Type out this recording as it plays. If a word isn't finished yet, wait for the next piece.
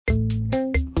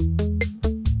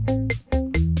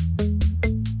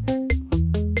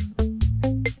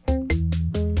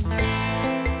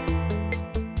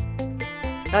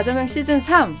나자명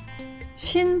시즌3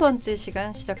 50번째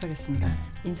시간 시작하겠습니다.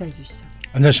 인사해 주시죠.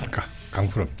 안녕하십니까,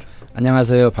 강프로입니다.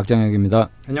 안녕하세요, 박정혁입니다.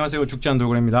 안녕하세요, 죽지 않은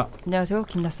돌고래입니다. 안녕하세요,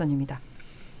 김낯선입니다.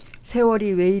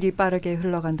 세월이 왜 이리 빠르게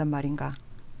흘러간단 말인가.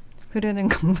 흐르는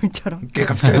강물처럼. 그게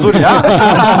갑자기 소리야?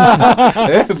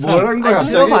 에? 뭐라는 거야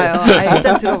갑자기? 들어봐요.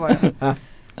 일단 들어봐요.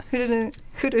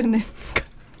 흐르는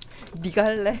네가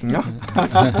할래?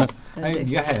 아니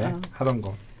네가 해. 하던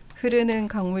거. 흐르는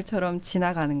강물처럼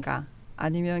지나가는가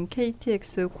아니면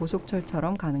KTX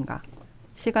고속철처럼 가는가.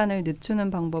 시간을 늦추는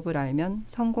방법을 알면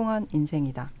성공한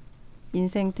인생이다.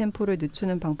 인생 템포를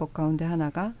늦추는 방법 가운데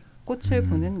하나가 꽃을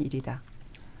보는 일이다.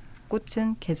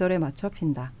 꽃은 계절에 맞춰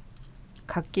핀다.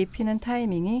 각기 피는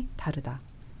타이밍이 다르다.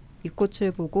 이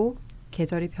꽃을 보고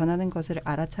계절이 변하는 것을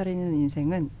알아차리는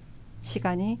인생은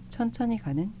시간이 천천히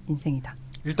가는 인생이다.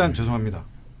 일단 죄송합니다.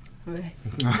 왜?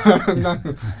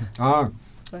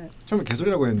 왜? 처음에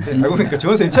개소리라고 했는데 알고 보니까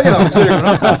저 선생님 책에 나온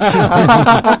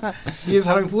소리구나. 이게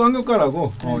사람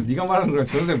후광효과라고 네가 말하는 거랑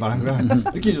저 선생님 말하는 거랑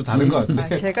느낌이 좀 다른 것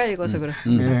같아. 제가 읽어서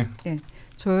그렇습니다. 예.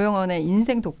 조용원의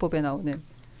인생 독법에 나오는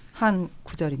한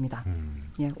구절입니다.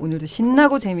 예, 오늘도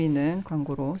신나고 재미있는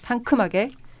광고로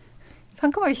상큼하게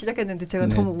시작했는데 제가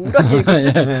너무 우울하게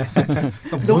읽었죠.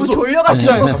 너무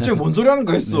졸려가지고 갑자기 뭔 소리 하는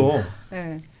거 했어.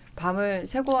 네. 밤을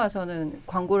새고 와서는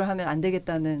광고를 하면 안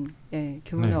되겠다는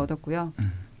교훈을 얻었고요.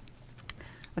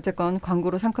 어쨌건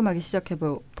광고로 상큼하게 시작해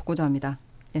보고자 합니다.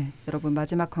 예, 여러분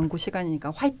마지막 광고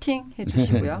시간이니까 화이팅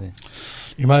해주시고요.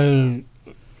 이 말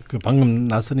그 방금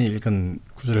나선이 읽은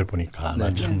구절을 보니까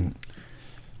난 참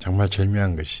정말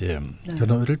절묘한 것이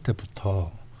저는 어릴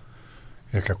때부터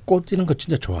이렇게 꽃 이런 거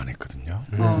진짜 좋아안 했거든요.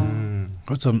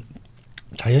 그래서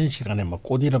자연 시간에 막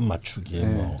꽃 이름 맞추기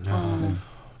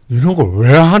이런 걸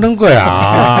왜 하는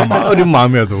거야? 막 어린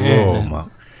마음에도 막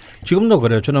지금도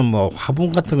그래요. 저는 뭐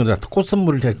화분 같은 거 꽃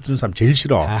선물을 해주는 사람 제일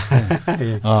싫어.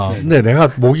 근데 내가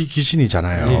목이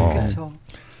귀신이잖아요. 그렇죠.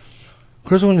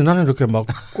 그래서 그냥 나는 이렇게 막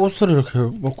꽃을 이렇게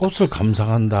뭐 꽃을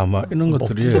감상한다 막 이런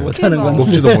것들이 먹지도 못하는 거,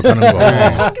 먹지도 못하는 거.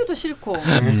 청규도 싫고.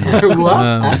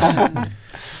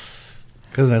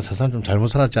 그래서 내가 세상 좀 잘못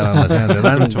살았지 않았나 생각하는데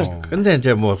나는 좀 근데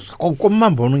이제 뭐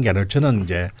꽃만 보는 게 아니라 저는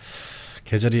이제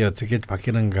계절이 어떻게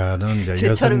바뀌는가는 이제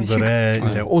여성들의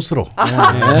이제 옷으로.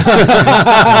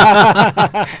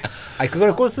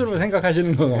 그걸 꽃으로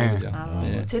생각하시는 거죠.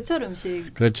 제철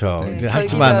음식. 그렇죠. 이제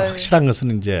하지만 확실한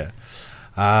것은 이제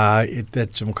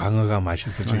이때쯤 광어가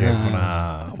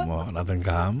맛있어지겠구나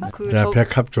뭐라든가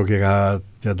백합 조개가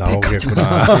이제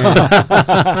나오겠구나.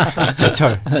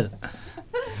 제철.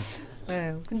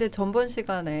 네, 근데 전번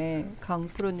시간에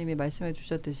강프로님이 말씀해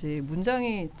주셨듯이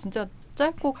문장이 진짜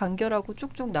짧고 간결하고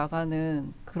쭉쭉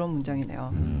나가는 그런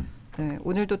문장이네요. 네,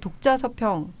 오늘도 독자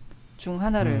서평 중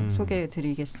하나를 소개해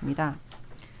드리겠습니다.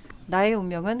 나의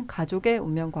운명은 가족의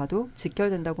운명과도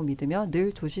직결된다고 믿으며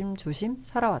늘 조심조심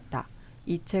살아왔다.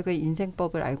 이 책의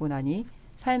인생법을 알고 나니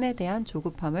삶에 대한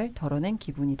조급함을 덜어낸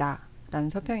기분이다. 라는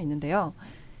서평이 있는데요.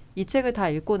 이 책을 다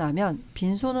읽고 나면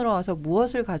빈손으로 와서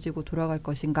무엇을 가지고 돌아갈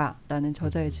것인가? 라는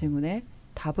저자의 질문에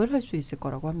답을 할 수 있을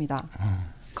거라고 합니다.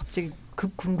 갑자기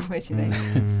급 궁금해지네.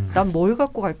 난 뭘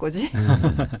갖고 갈 거지?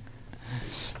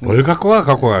 뭘 갖고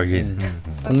가긴.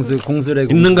 공술에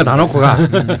있는 거 다 놓고 가.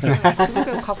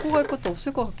 갖고 갈 것도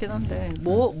없을 것 같긴 한데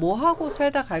뭐 하고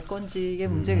살다 갈 건지 이게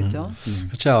문제겠죠.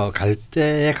 그렇죠. 갈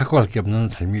때에 갖고 갈 게 없는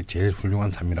삶이 제일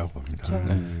훌륭한 삶이라고 봅니다.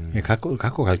 그렇죠.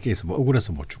 갖고 갈 게 있으면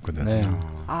억울해서 못 죽거든.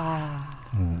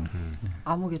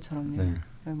 아무개처럼요.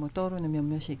 뭐 떠오르는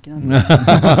몇몇이 있긴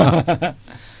한데.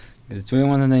 그래서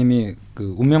조영원 선생님이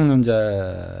그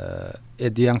운명론자의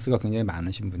뉘앙스가 굉장히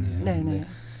많으신 분이에요. 네네.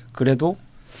 그래도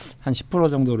한 10%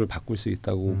 정도를 바꿀 수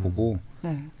있다고 보고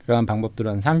그러한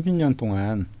방법들은 30년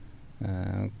동안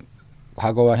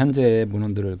과거와 현재의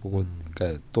문헌들을 보고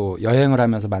그러니까 또 여행을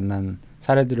하면서 만난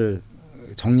사례들을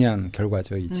정리한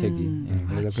결과죠. 이 책이.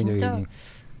 그래서 굉장히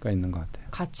의미가 있는 것 같아요.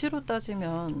 가치로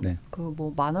따지면 그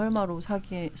뭐 만 얼마로 살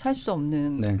수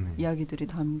없는 이야기들이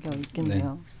담겨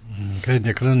있겠네요. 그래서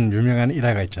이제 그런 유명한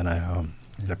일화가 있잖아요.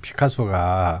 이제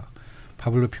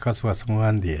파블로 피카소가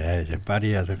성공한 뒤에 이제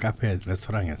파리에서 카페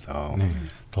레스토랑에서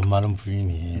돈 많은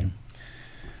부인이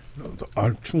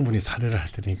충분히 사례를 할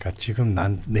테니까 지금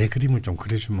난 내 그림을 좀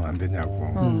그려주면 안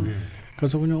되냐고.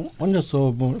 그래서 그냥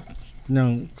앉아서 뭐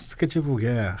그냥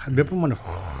스케치북에 한 몇 분 만에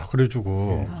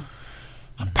그려주고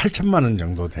한 8천만 원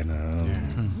정도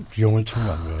되는 비용을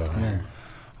청구한 거예요.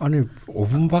 아니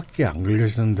 5분밖에 안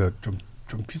걸렸는데 좀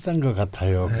비싼 것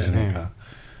같아요. 그러니까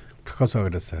피카소가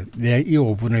그랬어요. 내가 이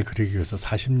 5분을 그리기 위해서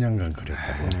 40년간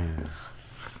그렸다고.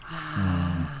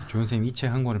 조현 선생님 이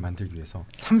책 한 권을 만들기 위해서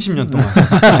 30년 동안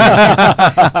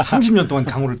 30년 동안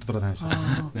강호를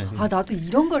돌아다니셨어요. 아 나도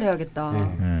이런 걸 해야겠다.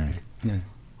 네.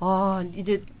 아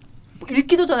이제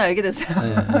읽기도 전에 알게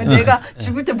됐어요. 내가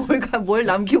죽을 때 뭘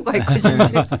남기고 갈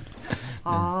것인지.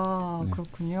 아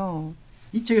그렇군요.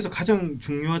 이 책에서 가장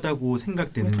중요하다고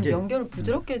생각되는 게 연결을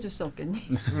부드럽게 해줄 수 없겠니?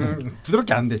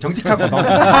 부드럽게 안 돼. 정직하고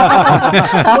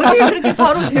어떻게 그렇게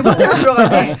바로 대본대로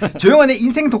들어가네. 조용한의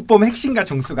인생 독범 핵심과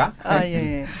정수가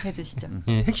예 해주시죠.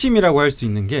 예, 핵심이라고 할 수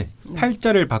있는 게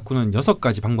팔자를 바꾸는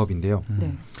 6가지 방법인데요.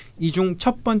 이 중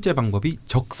첫 번째 방법이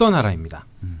적선하라입니다.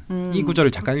 이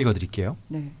구절을 잠깐 읽어드릴게요.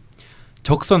 네.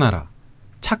 적선하라.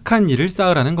 착한 일을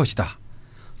쌓으라는 것이다.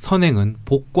 선행은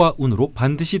복과 운으로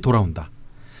반드시 돌아온다.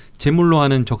 제물로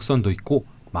하는 적선도 있고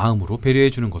마음으로 배려해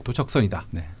주는 것도 적선이다.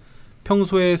 네.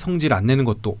 평소에 성질 안 내는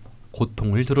것도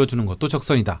고통을 들어주는 것도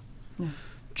적선이다.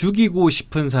 죽이고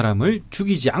싶은 사람을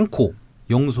죽이지 않고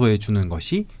용서해 주는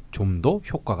것이 좀 더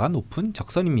효과가 높은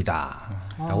적선입니다.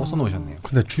 라고 써놓으셨네요.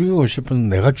 근데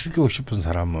내가 죽이고 싶은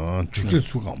사람은 죽일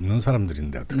수가 없는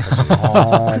사람들인데 어떡하지?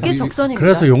 그게 적선입니다.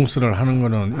 그래서 용서를 하는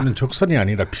거는 이런 적선이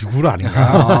아니라 비굴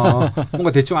아닌가?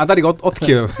 뭔가 대충 아다리가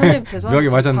어떻게 해요? 선생님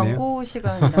죄송합니다. 맞았네요. 광고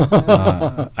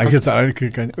시간이라서. 알겠어.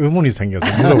 그러니까 의문이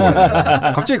생겨서 물어보는.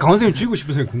 갑자기 강원 선생님 죽이고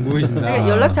싶은 사람이 궁금해진다. 그러니까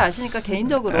연락처 아시니까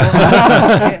개인적으로.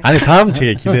 아니 다음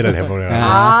책에 기대를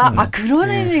해보려고. 그런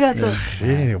의미가 또.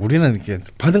 우리는 이렇게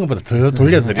받은 것보다 더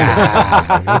돌려드려.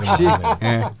 역시.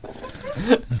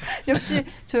 역시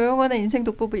조영원의 인생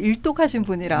독법을 일독하신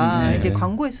분이라 이게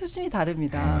광고의 수준이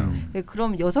다릅니다.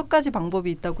 그럼 6가지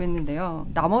방법이 있다고 했는데요.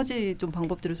 나머지 좀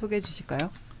방법들을 소개해 주실까요?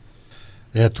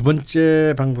 예, 두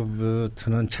번째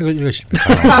방법부터는 책을 읽으십니다.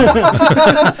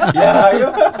 야,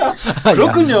 이거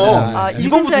그렇군요.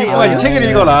 이번부터 읽어봐. 이 책을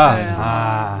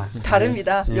읽어라.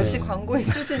 다릅니다. 역시 광고의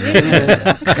수준이.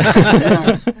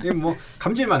 이게 뭐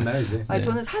감질만 나요 이제.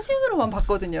 저는 사진으로만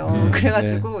봤거든요.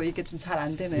 그래가지고 이게 좀 잘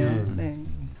안 되네요.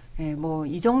 뭐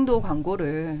이 정도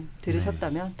광고를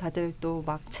들으셨다면 다들 또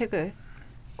막 책을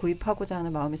구입하고자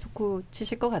하는 마음이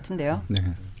솟구치실 것 같은데요.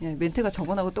 멘트가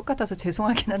저번하고 똑같아서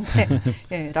죄송하긴 한데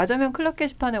라자면 클럽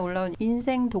게시판에 올라온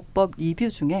인생 독법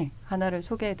리뷰 중에 하나를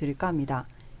소개해드릴까 합니다.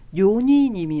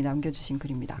 요니님이 남겨주신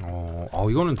글입니다.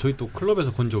 이거는 저희 또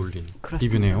클럽에서 건져 올린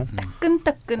리뷰네요.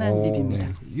 따끈따끈한 리뷰입니다.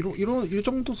 이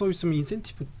정도 써 있으면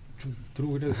인센티브 좀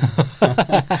들어오고 이래야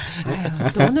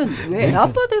너는 왜 애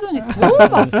아빠 되더니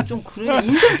더 좀 그러냐.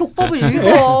 인생 독법을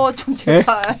읽어 좀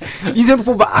제발. 인생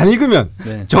독법 안 읽으면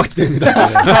저같이 됩니다.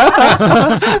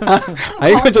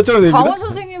 이건 저처럼 됩니다. 강원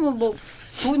선생님은 뭐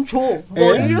돈 줘.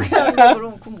 뭐 이렇게 하는데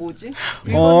그럼 그건 뭐지?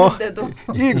 읽었는데도.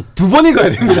 2번 읽어야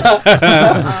됩니다.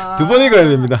 2번 읽어야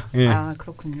됩니다.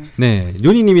 그렇군요. 네,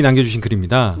 요니님이 남겨주신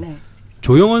글입니다.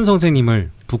 조영원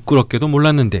선생님을 부끄럽게도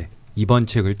몰랐는데 이번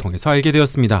책을 통해서 알게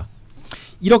되었습니다.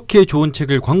 이렇게 좋은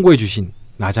책을 광고해 주신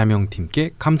나자명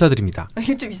팀께 감사드립니다.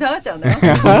 이게 좀 이상하지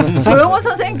않아요? 조영원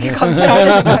선생님께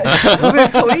감사드립니다. 왜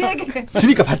저희에게?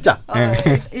 주니까 받자.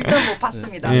 일단 뭐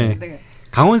받습니다.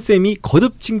 강원쌤이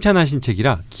거듭 칭찬하신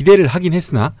책이라 기대를 하긴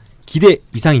했으나 기대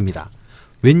이상입니다.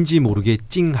 왠지 모르게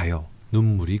찡하여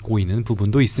눈물이 고이는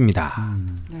부분도 있습니다.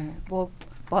 뭐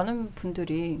많은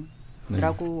분들이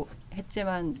라고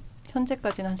했지만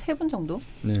현재까지는 한 3분 정도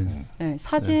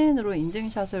사진으로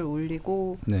인증샷을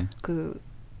올리고 그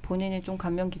본인이 좀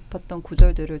감명 깊었던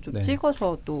구절들을 좀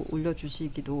찍어서 또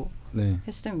올려주시기도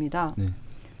했습니다.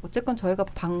 어쨌건 저희가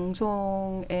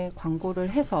방송에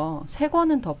광고를 해서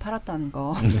 3권은 더 팔았다는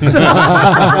거.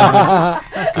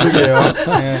 그러게요.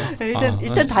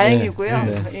 일단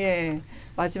다행이고요.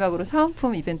 마지막으로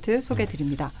사은품 이벤트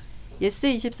소개해드립니다.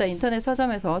 예스24 인터넷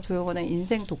서점에서 조영원의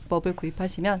인생 독법을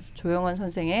구입하시면 조영원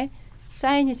선생의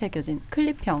사인이 새겨진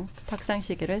클립형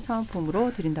탁상시계를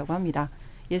사은품으로 드린다고 합니다.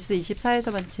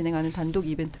 예스24에서만 진행하는 단독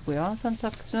이벤트고요.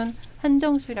 선착순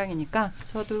한정 수량이니까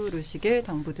서두르시길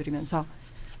당부드리면서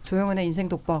조영원의 인생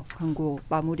독법 광고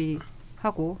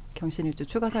마무리하고 경신일주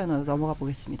추가 사연으로 넘어가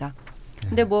보겠습니다.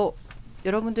 근데 뭐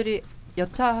여러분들이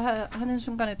여차하는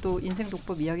순간에 또 인생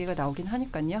독법 이야기가 나오긴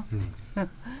하니까요.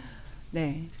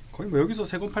 네. 거의 뭐 여기서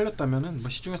 3권 팔렸다면은 뭐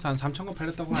시중에서 한 3,000권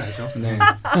팔렸다고 봐야죠.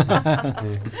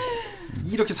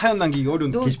 이렇게 사연 남기기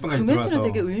어려운 게시판까지 들어와서. 그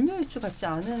멘트는 되게 의미일주 같지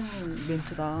않은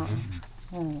멘트다.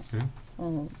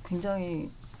 굉장히.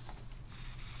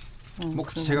 뭐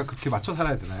굳이 제가 그렇게 맞춰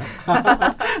살아야 되나요?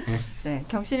 네,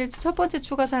 경신일주 첫 번째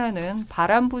추가 사연은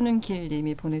바람 부는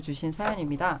길님이 보내주신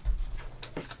사연입니다.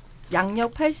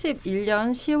 양력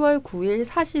 81년 10월 9일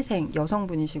사시생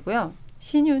여성분이시고요.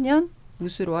 신유년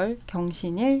무술월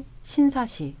경신일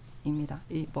신사시입니다.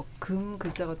 이 뭐 금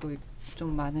글자가 또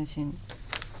좀 많으신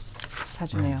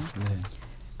사주네요.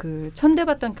 그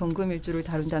천대받던 경금일주를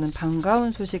다룬다는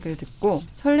반가운 소식을 듣고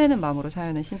설레는 마음으로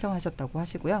사연을 신청하셨다고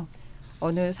하시고요.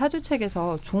 어느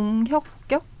사주책에서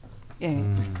종혁격? 예,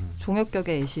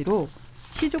 종혁격의 예시로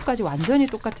시주까지 완전히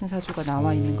똑같은 사주가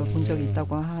나와 있는 걸 본 적이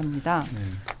있다고 합니다.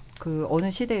 그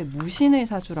어느 시대의 무신의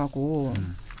사주라고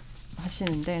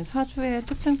하시는데 사주의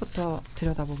특징부터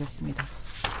들여다보겠습니다.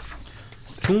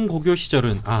 중고교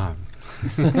시절은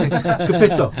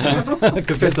급했어.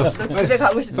 집에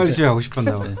가고 싶어. 빨리 집에 가고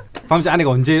싶었나 봐. 밤새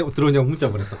아내가 언제 들어오냐고 문자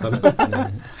보냈었거든.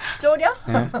 쪼려?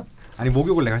 네. 아니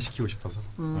목욕을 내가 시키고 싶어서.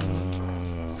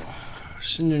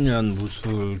 신유년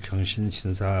무술 경신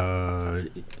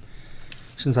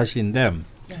신사시인데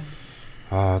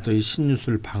또 이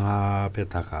신유술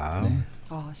방합에다가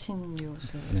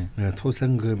신유술. 네,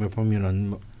 토생금에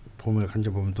보면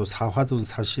간접 보면 또 사화도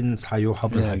사신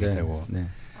사요합을 하게 되고.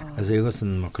 그래서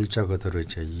이것은 뭐 글자 그대로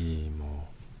이제 이 뭐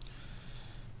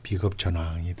비급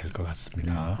전황이 될 것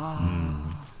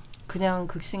같습니다. 그냥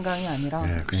극신강이 아니라.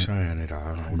 네, 극신강이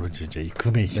아니라 오로지 이제 이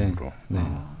금의 힘으로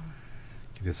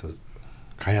그래서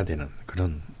가야 되는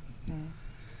그런.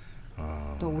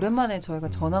 또 오랜만에 저희가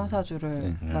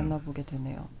전황사주를 만나보게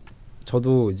되네요.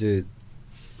 저도 이제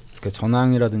그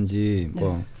전황이라든지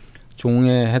뭐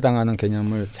종에 해당하는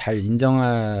개념을 잘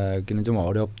인정하기는 좀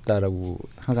어렵다라고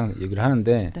항상 얘기를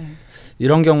하는데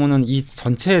이런 경우는 이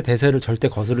전체의 대세를 절대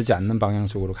거스르지 않는 방향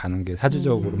쪽으로 가는 게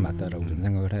사주적으로 맞다라고 좀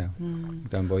생각을 해요.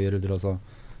 그러니까 뭐 예를 들어서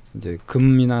이제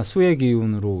금이나 수의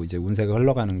기운으로 이제 운세가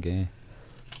흘러가는 게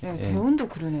대운도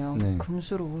그러네요.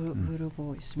 금수로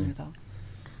흐르고 있습니다.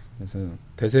 그래서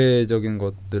대세적인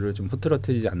것들을 좀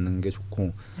흐트러뜨리지 않는 게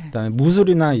좋고 그다음에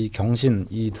무술이나 이 경신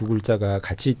이 두 글자가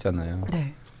같이 있잖아요.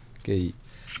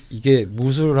 이게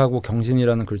무술하고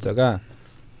경신이라는 글자가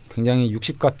굉장히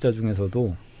육식갑자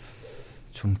중에서도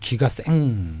좀 기가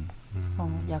센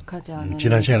약하지 않은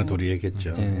지난 시간에도 우리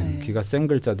얘기했죠. 기가 센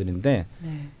글자들인데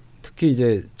특히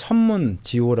이제 천문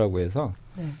지호라고 해서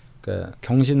그러니까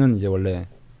경신은 이제 원래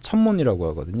천문이라고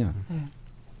하거든요.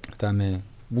 그다음에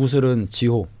무술은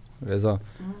지호. 그래서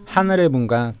하늘의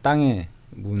문과 땅의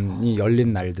문이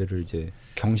열린 날들을 이제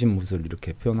경신무술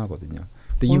이렇게 표현하거든요.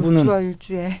 근데 이분은 월주와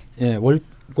일주에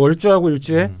월주하고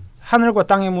일주에 하늘과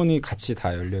땅의 문이 같이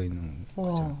다 열려 있는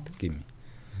거죠. 느낌이.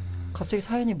 갑자기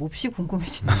사연이 몹시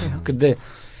궁금해지는데요. 근데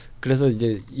그래서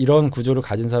이제 이런 구조를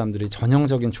가진 사람들이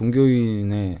전형적인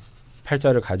종교인의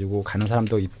팔자를 가지고 가는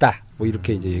사람도 있다. 뭐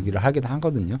이렇게 이제 얘기를 하긴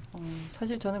하거든요.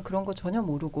 사실 저는 그런 거 전혀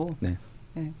모르고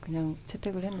그냥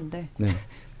채택을 했는데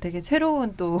되게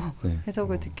새로운 또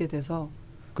해석을 듣게 돼서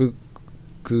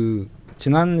그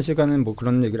지난 시간은 뭐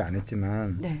그런 얘기를 안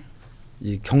했지만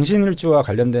이 경신일주와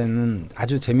관련된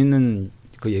아주 재밌는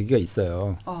그 얘기가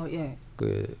있어요.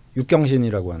 그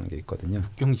육경신이라고 하는 게 있거든요.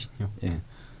 육경신이요?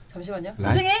 잠시만요.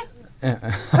 선생님.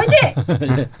 화이팅!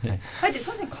 화이팅!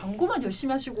 선생님 광고만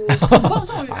열심히 하시고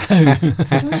방송을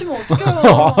주시면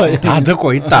어떡해요. 다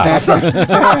듣고 있다.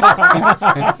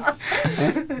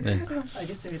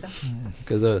 알겠습니다.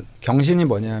 그래서 경신이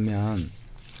뭐냐면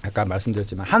아까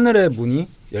말씀드렸지만 하늘의 문이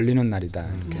열리는 날이다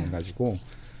이렇게 해가지고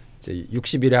이제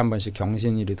 60일에 한 번씩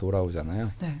경신일이 돌아오잖아요.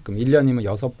 그럼 1년이면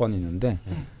 6번 있는데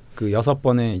그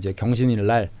 6번에 이제 경신일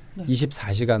날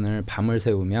 24시간을 밤을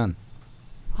새우면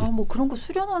뭐 그런 거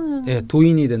수련하는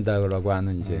도인이 된다고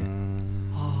하는 이제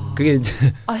그게 이제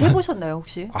해보셨나요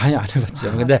혹시? 아니 안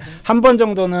해봤죠. 근데 한 번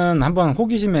정도는 한번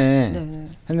호기심에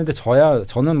했는데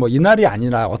저는 뭐 이날이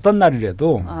아니라 어떤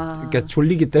날이라도 이렇게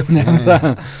졸리기 때문에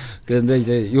항상 그런데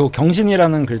이제 요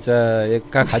경신이라는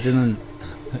글자가 가지는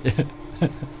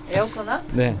에어컨아?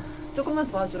 조금만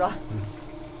도와주라.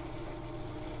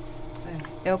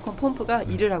 에어컨 펌프가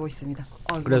일을 하고 있습니다.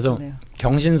 그래서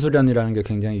경신수련이라는 게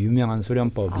굉장히 유명한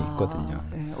수련법이 있거든요.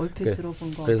 얼핏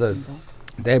들어본 거 그래서 같습니다.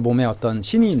 내 몸에 어떤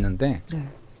신이 있는데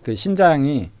그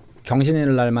신장이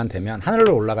경신일 날만 되면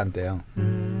하늘로 올라간대요.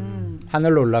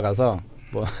 하늘로 올라가서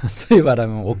뭐 소위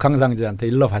말하면 옥황상제한테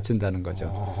일러 바친다는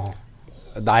거죠.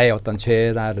 나의 어떤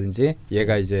죄라든지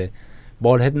얘가 이제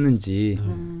뭘 했는지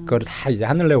그걸 다 이제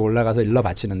하늘에 올라가서 일러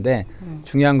바치는데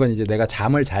중요한 건 이제 내가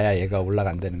잠을 자야 얘가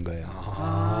올라간다는 거예요.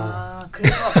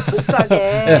 그래서 못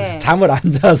가게 잠을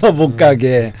안 자서 못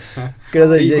가게.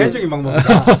 그래서 이제 인간적인 방법이다.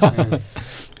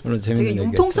 오늘 재밌는 되게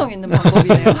융통성 있는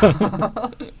방법이네요.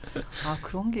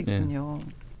 그런 게 있군요.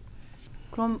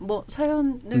 그럼 뭐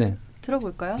사연을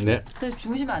들어볼까요? 네.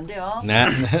 주무시면 안 돼요.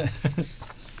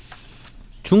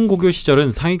 중고교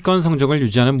시절은 상위권 성적을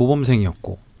유지하는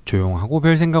모범생이었고 조용하고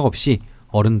별 생각 없이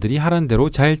어른들이 하란 대로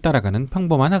잘 따라가는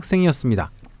평범한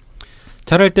학생이었습니다.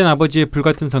 자랄 땐 아버지의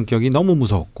불같은 성격이 너무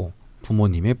무서웠고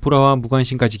부모님의 불화와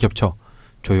무관심까지 겹쳐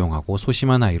조용하고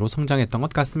소심한 아이로 성장했던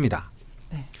것 같습니다.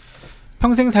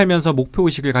 평생 살면서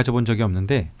목표의식을 가져본 적이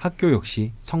없는데 학교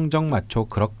역시 성적 맞춰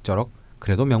그럭저럭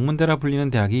그래도 명문대라 불리는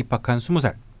대학에 입학한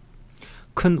 20살.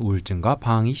 큰 우울증과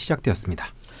방황이 시작되었습니다.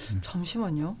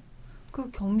 잠시만요. 그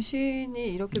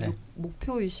경신이 이렇게 네.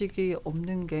 목표의식이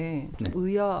없는 게 네.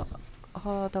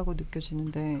 의아하다고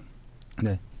느껴지는데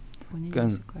네. 원인이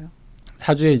그러니까 있을까요?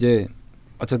 사주에 이제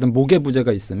어쨌든 목의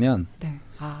부재가 있으면 네.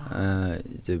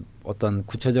 이제 어떤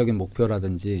구체적인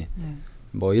목표라든지 네.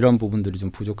 뭐 이런 부분들이 좀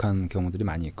부족한 경우들이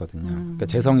많이 있거든요. 그러니까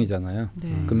재성이잖아요.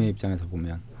 네. 금의 입장에서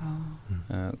보면.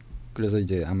 그래서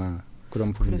이제 아마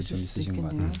그런 부분들이 좀 있으신 것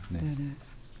같아요. 네. 네네.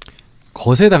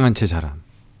 거세당한 채 자란.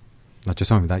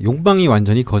 죄송합니다. 욕망이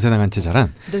완전히 거세당한 채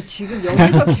자란. 너 지금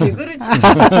여기서 개그를 치는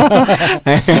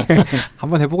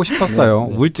한번 해보고 싶었어요.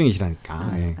 네.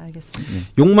 우울증이시라니까. 예. 알겠습니다.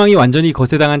 욕망이 완전히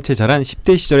거세당한 채 자란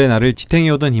 10대 시절의 나를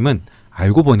지탱해오던 힘은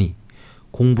알고 보니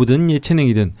공부든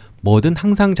예체능이든 뭐든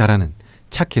항상 잘하는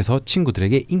착해서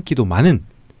친구들에게 인기도 많은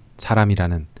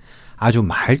사람이라는 아주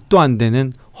말도 안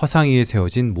되는 허상 위에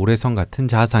세워진 모래성 같은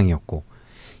자아상이었고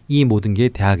이 모든 게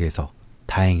대학에서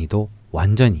다행히도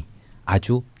완전히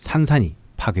아주 산산이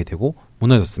파괴되고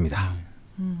무너졌습니다.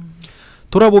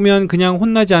 돌아보면 그냥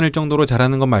혼나지 않을 정도로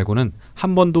잘하는 것 말고는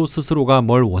한 번도 스스로가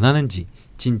뭘 원하는지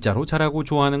진짜로 잘하고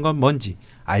좋아하는 건 뭔지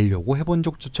알려고 해본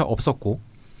적조차 없었고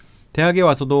대학에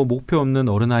와서도 목표 없는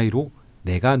어른아이로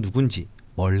내가 누군지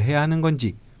뭘 해야 하는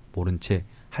건지 모른 채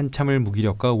한참을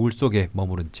무기력과 우울 속에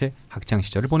머무른 채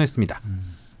학창시절을 보냈습니다.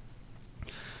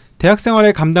 대학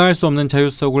생활에 감당할 수 없는 자유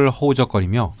속을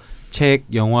허우적거리며 책,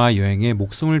 영화, 여행에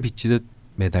목숨을 비치듯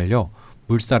매달려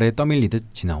물살에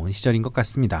떠밀리듯 지나온 시절인 것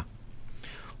같습니다.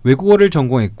 외국어를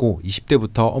전공했고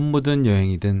 20대부터 업무든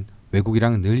여행이든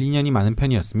외국이랑 늘 인연이 많은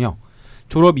편이었으며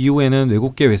졸업 이후에는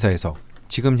외국계 회사에서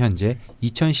지금 현재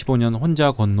 2015년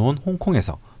혼자 건너온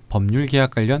홍콩에서 법률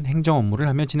계약 관련 행정 업무를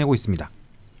하며 지내고 있습니다.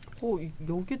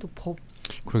 여기도 법.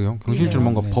 그러게요. 경실줄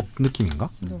뭔가 네. 법 느낌인가?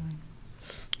 네.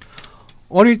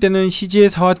 어릴 때는 CG의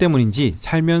사화 때문인지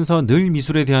살면서 늘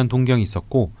미술에 대한 동경이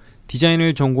있었고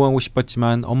디자인을 전공하고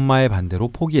싶었지만 엄마의 반대로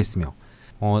포기했으며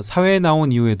사회에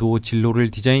나온 이후에도 진로를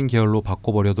디자인 계열로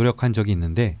바꿔보려 노력한 적이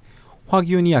있는데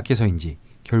화기운이 약해서인지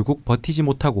결국 버티지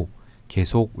못하고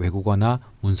계속 외국어나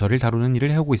문서를 다루는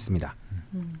일을 해오고 있습니다.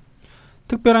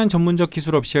 특별한 전문적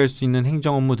기술 없이 할 수 있는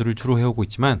행정 업무들을 주로 해오고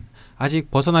있지만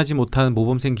아직 벗어나지 못한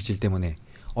모범생 기질 때문에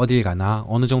어딜 가나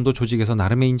어느 정도 조직에서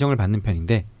나름의 인정을 받는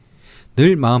편인데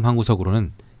늘 마음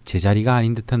한구석으로는 제자리가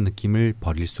아닌 듯한 느낌을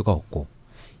버릴 수가 없고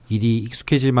일이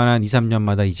익숙해질 만한 2,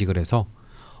 3년마다 이직을 해서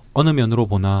어느 면으로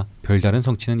보나 별다른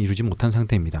성취는 이루지 못한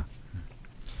상태입니다.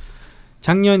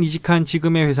 작년 이직한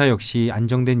지금의 회사 역시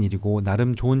안정된 일이고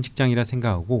나름 좋은 직장이라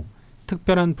생각하고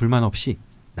특별한 불만 없이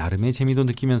나름의 재미도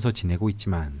느끼면서 지내고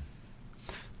있지만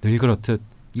늘 그렇듯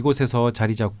이곳에서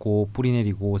자리 잡고 뿌리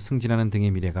내리고 승진하는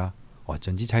등의 미래가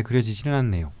어쩐지 잘 그려지지는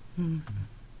않네요.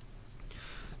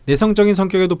 내성적인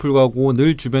성격에도 불구하고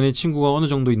늘 주변에 친구가 어느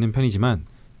정도 있는 편이지만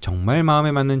정말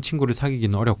마음에 맞는 친구를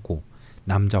사귀기는 어렵고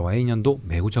남자와의 인연도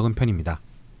매우 적은 편입니다.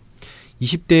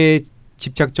 20대에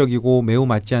집착적이고 매우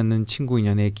맞지 않는 친구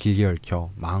인연에 길게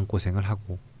얽혀 마음고생을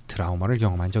하고 트라우마를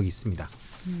경험한 적이 있습니다.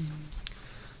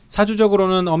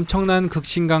 사주적으로는 엄청난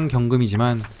극신강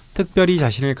경금이지만 특별히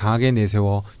자신을 강하게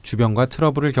내세워 주변과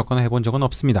트러블을 겪거나 해본 적은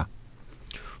없습니다.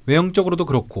 외형적으로도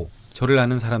그렇고 저를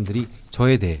아는 사람들이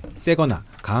저에 대해 세거나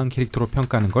강한 캐릭터로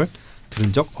평가하는 걸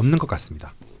들은 적 없는 것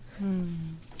같습니다.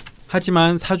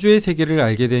 하지만 사주의 세계를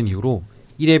알게 된 이후로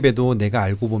이래봬도 내가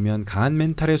알고 보면 강한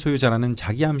멘탈의 소유자라는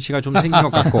자기 암시가 좀 생긴 것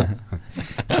같고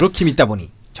그렇게 믿다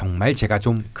보니 정말 제가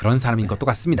좀 그런 사람인 것도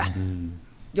같습니다.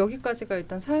 여기까지가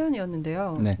일단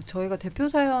사연이었는데요. 네. 저희가 대표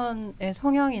사연의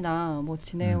성향이나 뭐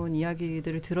지내온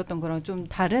이야기들을 들었던 거랑 좀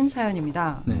다른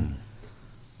사연입니다. 네.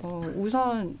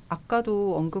 우선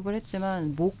아까도 언급을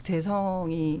했지만 목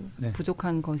재성이 네.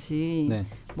 부족한 것이 네.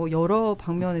 뭐 여러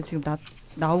방면에 지금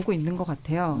나오고 있는 것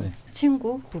같아요. 네.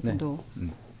 친구 부분도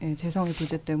네. 예, 재성의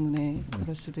부재 때문에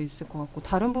그럴 수도 있을 것 같고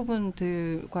다른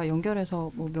부분들과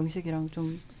연결해서 뭐 명식이랑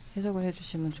좀 해석을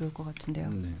해주시면 좋을 것 같은데요.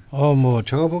 네. 뭐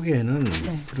제가 보기에는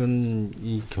네. 그런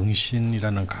이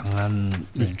경신이라는 강한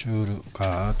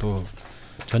일주가 또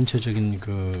전체적인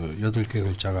그 8개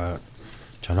글자가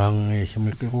전황의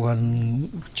힘을 끌고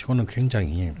가는 치고는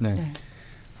굉장히 네.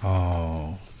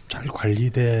 잘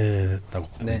관리됐다고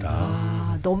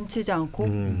봅니다. 넘치지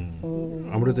않고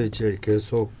아무래도 이제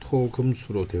계속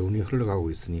토금수로 대운이 흘러가고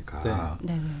있으니까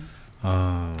네.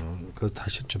 그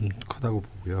다시 좀 크다고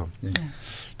보고요. 네.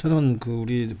 저는 그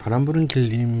우리 바람 부는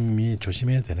길님이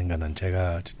조심해야 되는 거는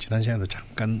제가 지난 시간에도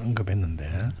잠깐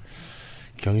언급했는데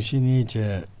경신이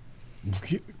이제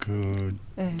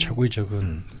최고의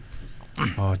적은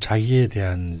자기에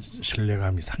대한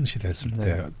신뢰감이 상실했을 네.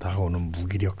 때 다가오는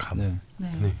무기력함이다.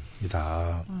 네.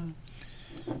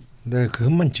 근데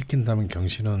그것만 지킨다면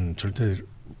경신은 절대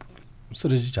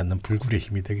쓰러지지 않는 불굴의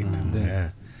힘이 되기 때문에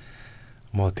네.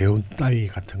 뭐 대운 따위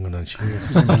같은 거는 신경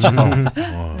쓰지 마시고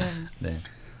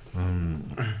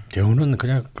대운은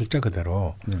그냥 글자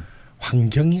그대로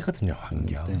환경이거든요.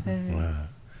 환경.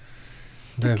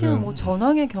 특히 뭐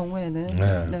전황의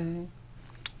경우에는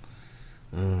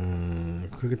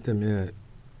그렇기 때문에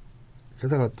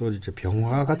게다가 또 이제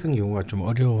병화 같은 경우가 좀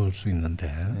어려울 수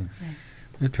있는데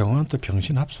병화는 또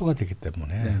병신 합수가 되기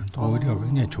때문에 또 오히려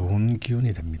굉장히 좋은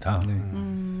기운이 됩니다.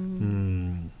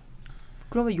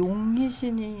 그러면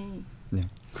용희신이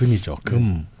금이죠.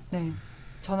 금.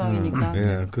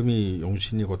 전황이니까. 금이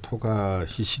용신이고 토가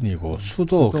희신이고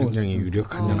수도 굉장히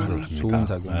유력한 역할을 합니다. 좋은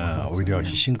작용. 오히려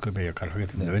희신급의 역할을 하게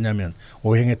됩니다. 왜냐하면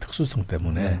오행의 특수성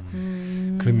때문에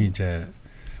금이 이제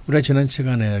우리가 지난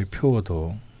시간에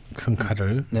표어도 큰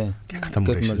칼을 깨끗한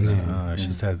물에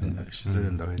씻어야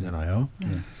된다고 했잖아요.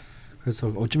 그래서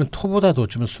어쩌면 토보다도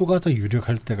어쩌면 수가 더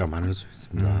유력할 때가 많을 수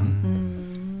있습니다.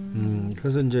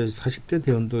 그래서 이제 40대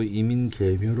대운도 이민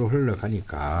개묘로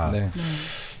흘러가니까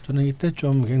저는 이때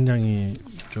좀 굉장히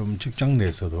좀 직장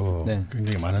내에서도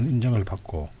굉장히 많은 인정을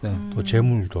받고 또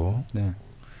재물도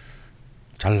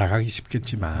잘 나가기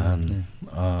쉽겠지만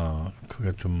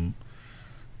그게 좀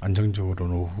안정적으로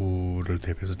노후를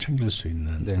대비해서 챙길 수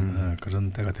있는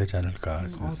그런 때가 되지 않을까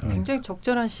해서 굉장히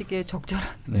적절한 시기에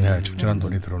적절한 적절한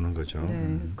돈이 들어오는 거죠.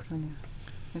 그러네요.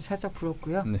 살짝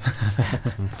부럽고요.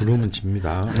 부르면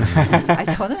집니다.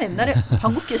 저는 옛날에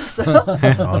방귀 끼셨어요?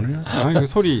 아니요.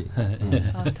 소리.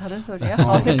 다른 소리야?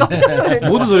 깜짝 놀랐네.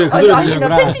 모든 소리 그 소리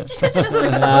들리는구나. 팬티 찢어지는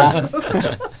소리가 나가지고.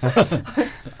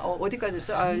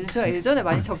 어디까지죠? 저 예전에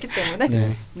많이 졌기 때문에.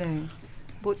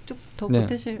 뭐 좀 더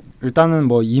보태실. 일단은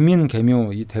뭐 이민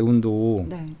개묘 이 대운도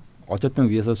어쨌든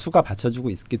위에서 수가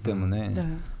받쳐주고 있기 때문에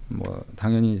뭐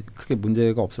당연히 크게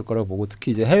문제가 없을 거라고 보고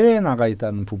특히 이제 해외에 나가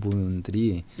있다는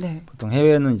부분들이 보통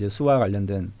해외는 이제 수와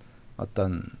관련된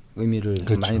어떤 의미를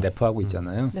좀 많이 내포하고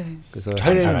있잖아요. 그래서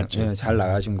해외는 잘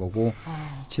나가신 거고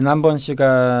지난번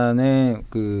시간에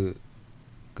그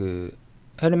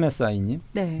헤르메스 아이님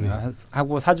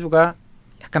하고 사주가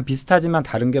약간 비슷하지만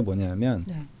다른 게 뭐냐면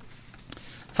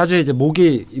사주에 이제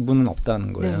목이 이분은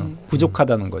없다는 거예요.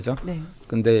 부족하다는 거죠.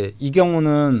 근데 이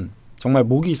경우는 정말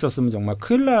목이 있었으면 정말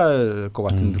큰일 날 것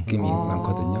같은 느낌이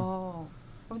많거든요.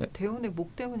 근데 대운에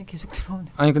목 대운이 계속 들어오네.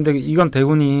 아니 근데 이건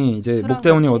대운이 이제 목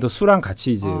대운이 오도 수랑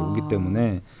같이 이제 오기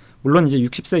때문에 물론 이제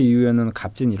 60세 이후에는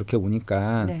갑진 이렇게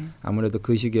오니까 아무래도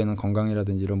그 시기에는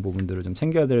건강이라든지 이런 부분들을 좀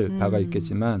챙겨야 될 바가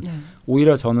있겠지만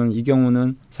오히려 저는 이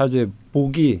경우는 사주에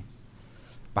목이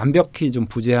완벽히 좀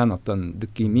부재한 어떤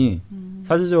느낌이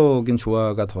사주적인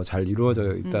조화가 더 잘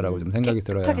이루어져 있다라고 좀 생각이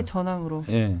들어요. 깨끗하게 전황으로.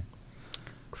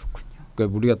 그렇군요.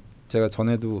 그러니까 우리가 제가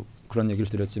전에도 그런 얘기를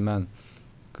드렸지만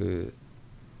그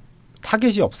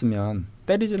타겟이 없으면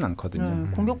때리지는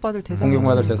않거든요. 공격받을 대상이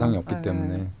없기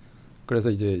때문에 그래서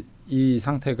이제 이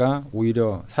상태가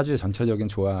오히려 사주의 전체적인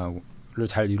조화를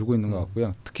잘 이루고 있는 것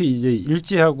같고요. 특히 이제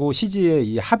일지하고 시지의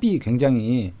이 합이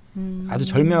굉장히 아주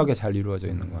절묘하게 잘 이루어져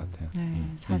있는 것 같아요.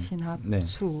 사신합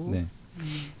수.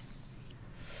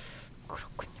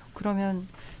 그렇군요. 그러면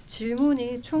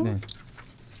질문이 총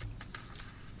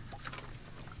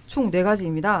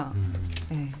 4가지입니다.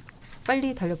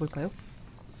 빨리 달려볼까요?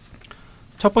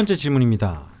 첫 번째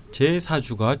질문입니다. 제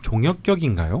사주가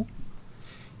종역격인가요?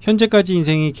 현재까지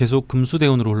인생이 계속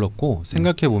금수대운으로 흘렀고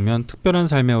생각해보면 특별한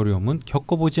삶의 어려움은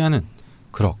겪어보지 않은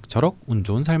그럭저럭 운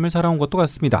좋은 삶을 살아온 것도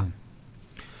같습니다.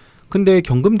 근데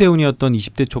경금대운이었던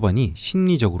 20대 초반이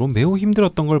심리적으로 매우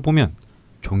힘들었던 걸 보면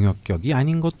종역격이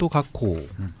아닌 것도 같고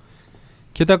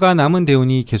게다가 남은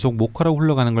대운이 계속 목화로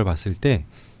흘러가는 걸 봤을 때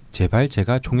제발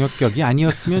제가 종역격이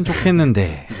아니었으면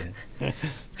좋겠는데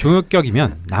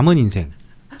종역격이면 남은 인생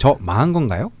저 망한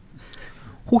건가요?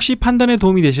 혹시 판단에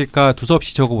도움이 되실까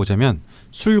두서없이 적어보자면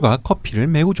술과 커피를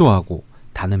매우 좋아하고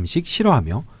단 음식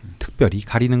싫어하며 특별히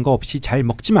가리는 거 없이 잘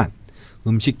먹지만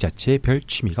음식 자체에 별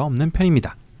취미가 없는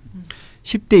편입니다.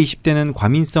 10대, 20대는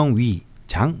과민성 위,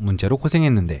 장 문제로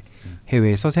고생했는데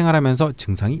해외에서 생활하면서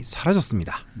증상이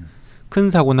사라졌습니다.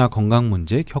 큰 사고나 건강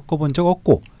문제 겪어본 적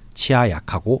없고 치아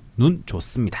약하고 눈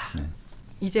좋습니다.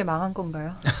 이제 망한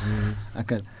건가요?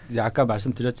 아까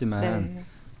말씀드렸지만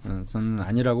저는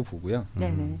아니라고 보고요.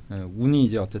 운이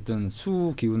이제 어쨌든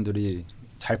수 기운들이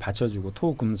잘 받쳐주고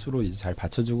토, 금, 수로 이제 잘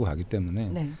받쳐주고 가기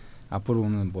때문에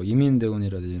앞으로는 뭐 이민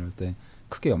대운이라든지 이럴 때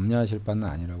크게 염려하실 바는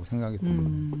아니라고 생각이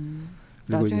듭니다.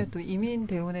 나중에 또 이민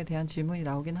대운에 대한 질문이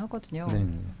나오긴 하거든요.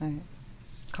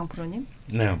 강프로님?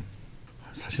 네.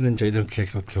 사실은 이제 이렇게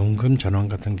그 경금 전환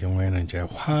같은 경우에는 이제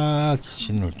화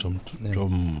귀신을 좀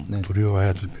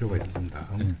두려워해야 될 필요가 있습니다.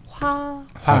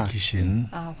 화 귀신.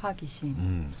 화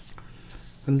귀신.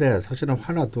 근데 사실은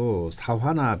화라도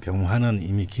사화나 병화는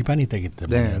이미 기반이 되기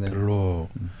때문에 별로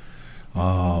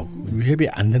위협이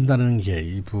안 된다는 게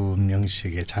이분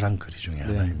명식의 자랑거리 중에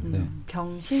하나입니다.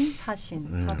 병신,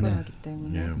 사신 화분하기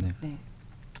때문에.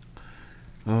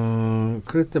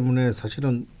 그렇기 때문에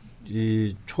사실은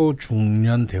이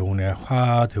초중년 대운에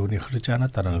화 대운이 흐르지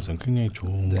않았다는 것은 굉장히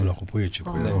좋은 거라고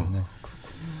보여지고요.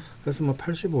 그래서 뭐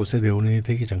 85세 대운이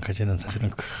되기 전까지는 사실은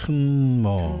큰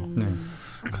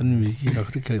위기가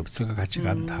그렇게 없을 것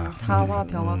같지가 않다. 사화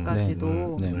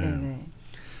병화까지도. 그런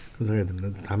생각이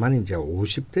듭니다. 다만 이제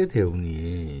 50대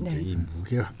대운이 이제 이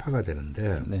무게합화가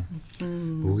되는데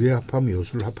무게합화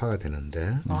묘술합화가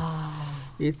되는데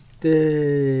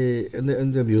이때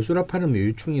근데 묘술합화는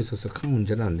묘유충이 있어서 큰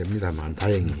문제는 안 됩니다만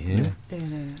다행히 이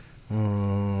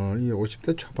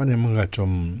 50대 초반에 뭔가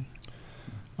좀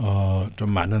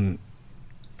많은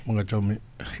뭔가 좀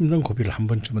힘든 고비를 한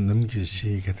번쯤은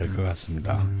넘기시게 될 것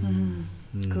같습니다.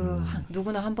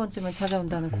 누구나 한 번쯤은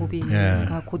찾아온다는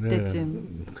고비가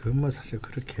그때쯤. 그건 뭐 사실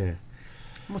그렇게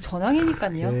뭐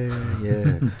전황이니까요.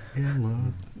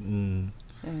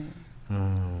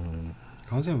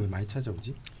 강원생은 왜 많이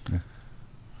찾아오지?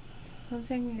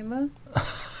 선생님은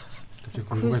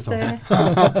글쎄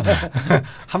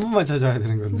한 번만 찾아와야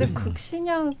되는 건데. 근데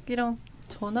극신약이랑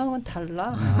전황은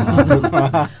달라.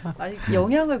 아니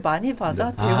영향을 많이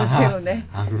받아 대우재운에.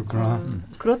 그렇구나.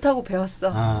 그렇다고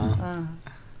배웠어.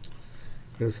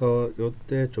 그래서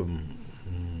이때 좀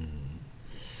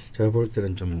제가 볼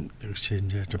때는 좀 역시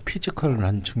이제 좀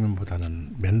피지컬한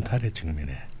측면보다는 멘탈의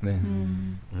측면에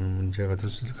문제가 될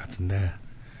수 있을 것 같은데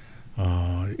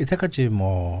이때까지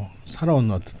뭐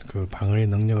살아온 어떤 그 방어의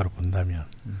능력으로 본다면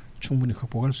충분히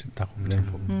극복할 수 있다고 봅니다.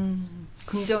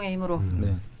 긍정의 힘으로.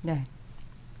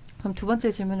 그럼 두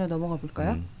번째 질문으로 넘어가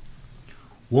볼까요?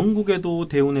 원국에도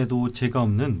대운에도 제가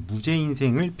없는 무제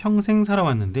인생을 평생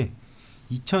살아왔는데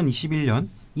 2021년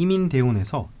이민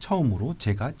대운에서 처음으로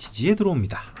제가 지지에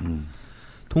들어옵니다.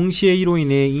 동시에 이로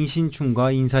인해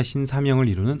인신충과 인사신 사명을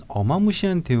이루는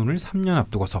어마무시한 대운을 3년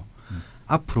앞두고서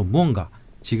앞으로 무언가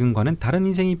지금과는 다른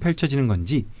인생이 펼쳐지는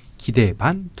건지 기대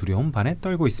반 두려움 반에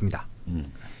떨고 있습니다.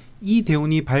 이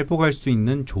대운이 발복할 수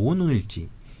있는 좋은 운일지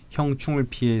형충을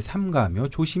피해 삼가하며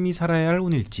조심히 살아야 할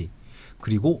운일지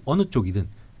그리고 어느 쪽이든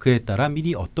그에 따라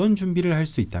미리 어떤 준비를 할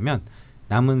수 있다면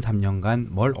남은 3년간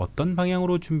뭘 어떤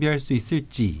방향으로 준비할 수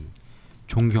있을지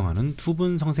존경하는 두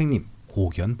분 선생님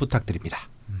고견 부탁드립니다.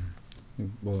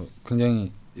 뭐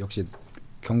굉장히 역시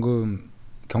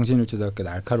경신일주답게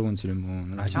날카로운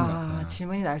질문을 하신 것 같아요.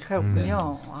 질문이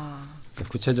날카롭군요.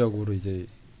 구체적으로 이제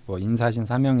뭐 인사신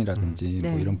사명이라든지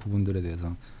뭐 이런 부분들에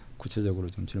대해서 구체적으로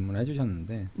좀 질문해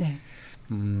주셨는데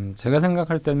제가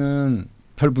생각할 때는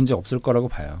별 문제 없을 거라고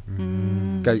봐요.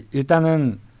 그러니까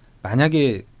일단은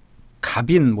만약에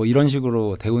갑인 뭐 이런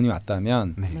식으로 대운이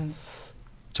왔다면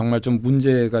정말 좀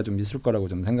문제가 좀 있을 거라고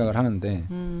좀 생각을 하는데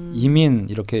이민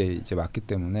이렇게 이제 왔기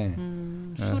때문에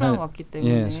수랑 왔기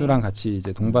때문에 수랑 같이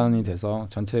이제 동반이 돼서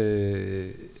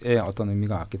전체의 어떤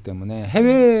의미가 왔기 때문에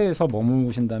해외에서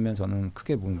머무신다면 저는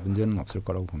크게 문제는 없을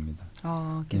거라고 봅니다.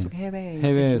 계속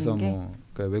해외에서 뭐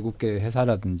그러니까 외국계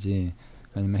회사라든지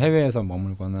아니면 해외에서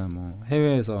머물거나 뭐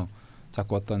해외에서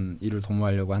자꾸 어떤 일을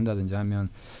도모하려고 한다든지 하면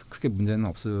크게 문제는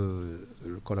없을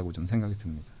거라고 좀 생각이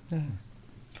듭니다.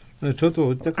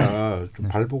 저도 이때가 좀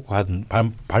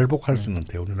발복할 수 있는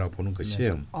대운이라고 보는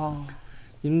것이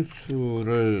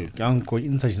인수를 껴안고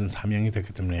인사신 사명이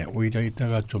됐기 때문에 오히려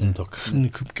이때가 좀 더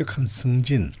큰 급격한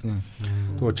승진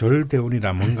또 절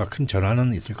대운이라 뭔가 큰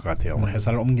전환은 있을 것 같아요.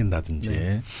 회사를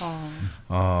옮긴다든지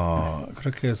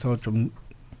그렇게 해서 좀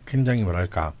굉장히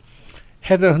뭐랄까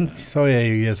헤드헌터에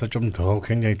의해서 좀 더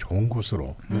굉장히 좋은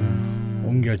곳으로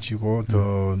옮겨지고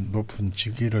더 높은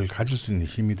직위를 가질 수 있는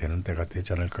힘이 되는 때가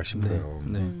되지 않을까 싶어요.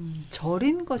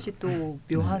 절인 것이 또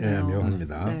묘하네요.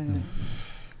 묘합니다.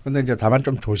 그런데 이제 다만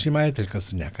좀 조심해야 될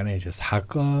것은 약간의 이제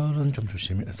사고는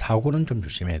좀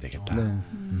조심해야 되겠다.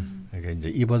 그러니까 이제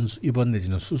입원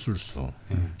내지는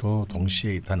수술수도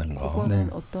동시에 있다는 거.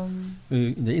 그거는 어떤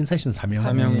이제 인사신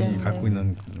사명이 갖고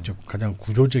있는 가장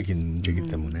구조적인 적이기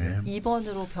때문에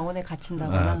입원으로 병원에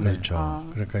갇힌다거나. 그렇죠.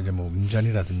 그러니까 이제 뭐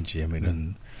운전이라든지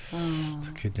하면은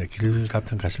특히 이제 길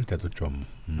같은 가실 때도 좀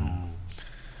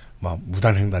뭐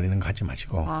무단횡단 이런 거 하지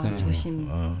마시고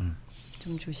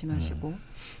좀 조심하시고.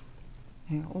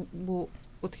 뭐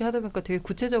어떻게 하다 보니까 되게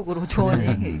구체적으로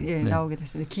조언이 나오게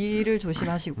됐습니다. 길을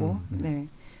조심하시고.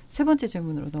 세 번째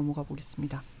질문으로 넘어가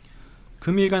보겠습니다.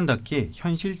 금일간답게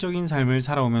현실적인 삶을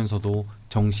살아오면서도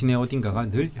정신의 어딘가가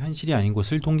늘 현실이 아닌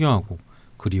곳을 동경하고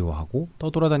그리워하고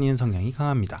떠돌아다니는 성향이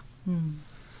강합니다.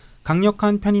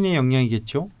 강력한 편인의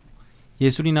영향이겠죠.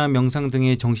 예술이나 명상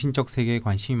등의 정신적 세계에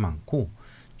관심이 많고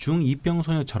중2병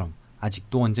소녀처럼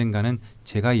아직도 언젠가는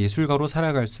제가 예술가로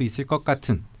살아갈 수 있을 것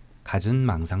같은 갖은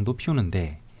망상도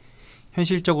피우는데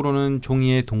현실적으로는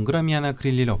종이에 동그라미 하나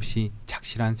그릴 일 없이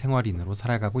착실한 생활인으로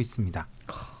살아가고 있습니다.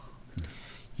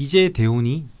 이제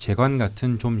대운이 재관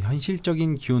같은 좀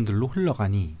현실적인 기운들로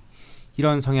흘러가니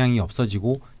이런 성향이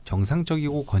없어지고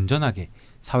정상적이고 건전하게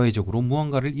사회적으로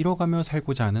무언가를 이뤄가며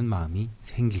살고자 하는 마음이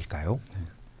생길까요?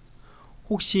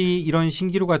 혹시 이런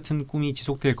신기루 같은 꿈이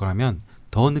지속될 거라면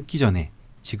더 늦기 전에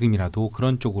지금이라도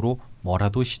그런 쪽으로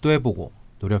뭐라도 시도해보고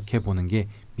노력해보는 게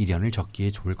미련을 적기에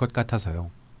좋을 것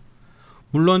같아서요.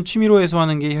 물론 취미로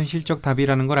해소하는 게 현실적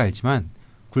답이라는 걸 알지만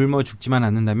굶어 죽지만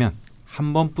않는다면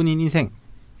한 번뿐인 인생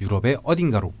유럽의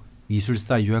어딘가로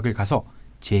미술사 유학을 가서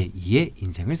제2의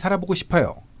인생을 살아보고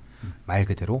싶어요. 말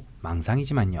그대로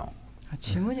망상이지만요.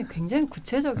 질문이 굉장히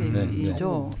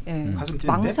구체적이죠. 예.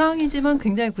 망상이지만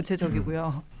굉장히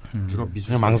구체적이고요. 유럽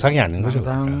미술사 망상이 아닌 거죠.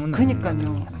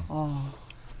 그러니까요.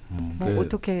 뭐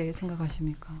어떻게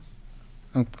생각하십니까?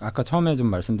 아까 처음에 좀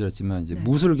말씀드렸지만 이제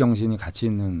무술 경신이 같이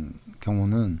있는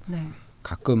경우는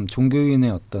가끔 종교인의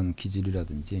어떤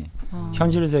기질이라든지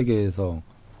현실 세계에서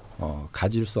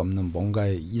가질 수 없는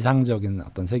뭔가의 이상적인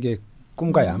어떤 세계의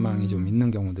꿈과 야망이 좀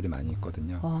있는 경우들이 많이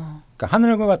있거든요. 그러니까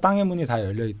하늘과 땅의 문이 다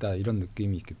열려 있다 이런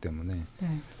느낌이 있기 때문에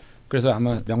그래서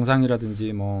아마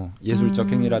명상이라든지 뭐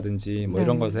예술적 행위라든지 뭐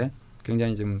이런 것에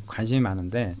굉장히 좀 관심이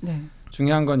많은데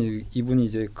중요한 건 이분이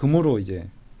이제 금으로 이제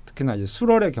특히나 이제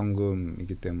술월의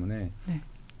경금이기 때문에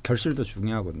결실도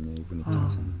중요하거든요. 이분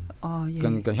입장에서는.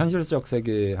 그러니까 현실적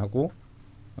세계하고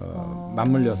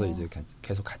맞물려서 이제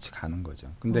계속 같이 가는 거죠.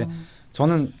 근데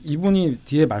저는 이분이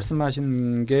뒤에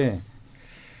말씀하신 게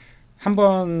한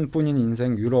번뿐인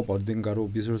인생 유럽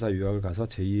어딘가로 미술사 유학을 가서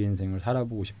제2의 인생을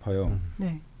살아보고 싶어요.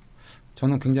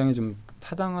 저는 굉장히 좀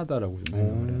타당하다라고 좀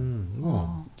생각을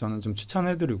해요. 저는 좀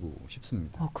추천해드리고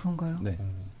싶습니다. 그런가요? 네.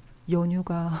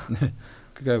 연유가.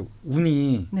 그러니까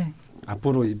운이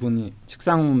앞으로 이분이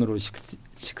식상운으로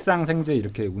식상생재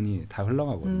이렇게 운이 다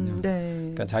흘러가거든요.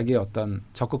 그러니까 자기의 어떤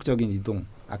적극적인 이동,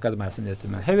 아까도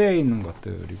말씀드렸지만 해외에 있는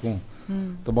것들이고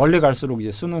또 멀리 갈수록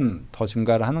이제 수는 더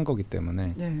증가를 하는 거기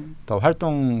때문에 더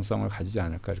활동성을 가지지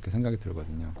않을까 이렇게 생각이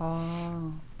들거든요.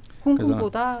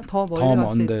 홍콩보다 더 멀리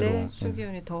갔을 때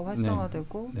수기운이 더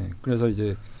활성화되고. 그래서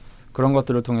이제 그런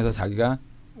것들을 통해서 자기가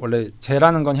원래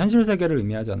재라는 건 현실 세계를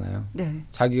의미하잖아요.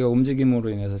 자기가 움직임으로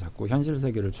인해서 자꾸 현실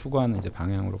세계를 추구하는 이제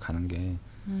방향으로 가는 게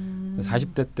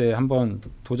 40대 때 한번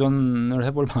도전을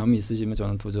해볼 마음이 있으시면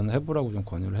저는 도전을 해보라고 좀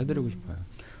권유를 해드리고 싶어요.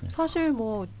 사실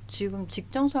뭐 지금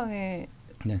직장상에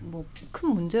뭐 큰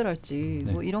문제랄지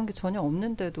뭐 이런 게 전혀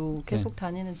없는데도 계속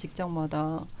다니는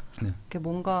직장마다 이렇게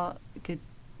뭔가 이렇게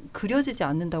그려지지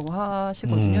않는다고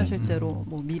하시거든요. 실제로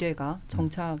뭐 미래가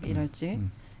정착이랄지.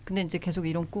 근데 이제 계속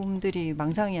이런 꿈들이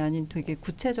망상이 아닌 되게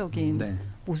구체적인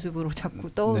모습으로 자꾸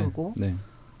떠오르고.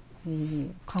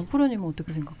 강프로님은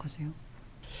어떻게 생각하세요?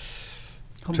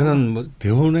 저는 뭐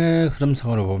대운의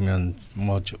흐름상으로 보면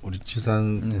뭐 우리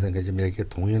지산 선생님과 지금 이렇게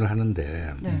동의를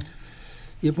하는데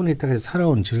이분이 이때까지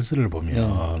살아온 질서를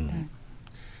보면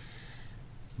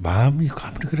마음이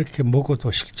아무리 그렇게 먹어도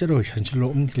실제로 현실로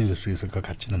옮길 수 있을 것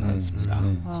같지는 않습니다.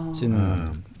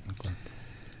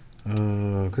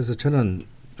 그래서 저는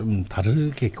좀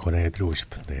다르게 권해드리고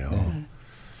싶은데요.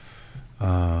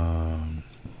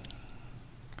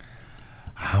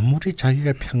 아무리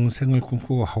자기가 평생을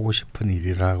꿈꾸고 하고 싶은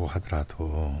일이라고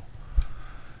하더라도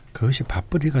그것이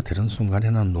밥벌이가 되는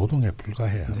순간에는 노동에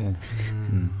불과해요.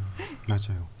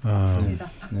 맞아요.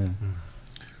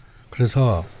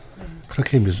 그래서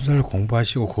그렇게 미술사를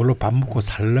공부하시고 그걸로 밥 먹고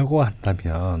살려고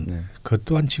한다면 그것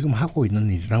또한 지금 하고 있는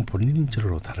일이랑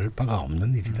본인적으로 다를 바가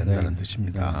없는 일이 된다는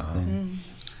뜻입니다.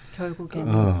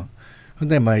 결국에는.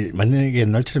 근데 만약에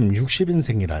옛날처럼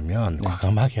 60인생이라면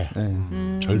과감하게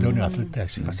절대운이 왔을 때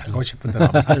살고 싶은 대로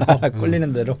한번 살고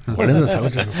꼴리는 대로 살고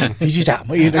뒤지자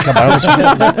뭐 이렇게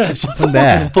말하고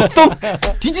싶은데 보통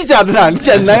뒤지자는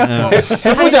아니지 않나요?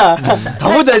 해보자,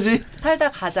 가보자지. 살다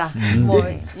가자. 뭐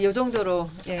이 정도로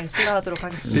신뢰하도록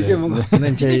하겠습니다. 되게 뭔가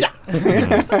뒤지자.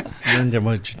 이제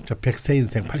뭐 진짜 100세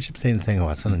인생, 80세 인생에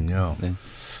와서는요.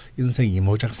 인생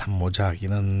 2모작, 3모작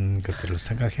이런 것들을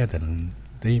생각해야 되는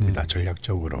때입니다.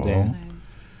 전략적으로.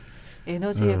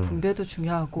 에너지의 분배도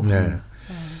중요하고.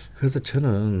 그래서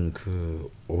저는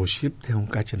그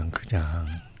 50대운까지는 그냥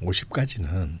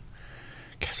 50까지는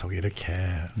계속 이렇게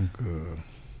그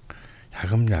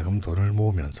야금야금 돈을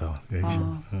모으면서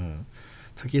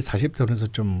특히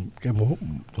 40대에서 좀 꽤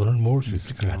돈을 모을 수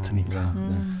있을 것 같으니까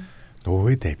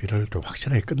노후의 대비를 좀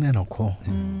확실하게 끝내놓고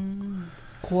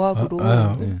고학으로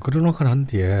그러놓고 난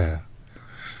뒤에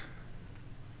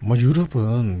뭐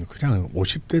유럽은 그냥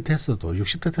 50대 됐어도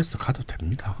 60대 됐어도 가도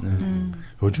됩니다.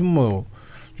 요즘 뭐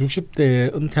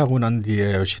 60대에 은퇴하고 난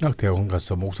뒤에 신학대학원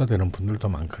가서 목사 되는 분들도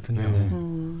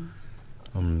많거든요.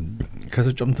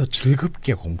 그래서 좀 더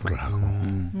즐겁게 공부를 하고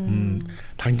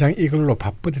당장 이걸로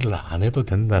밥벌이를 안 해도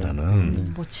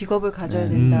된다라는 뭐 직업을 가져야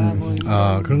된다 뭐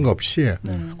그런 거 없이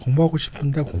공부하고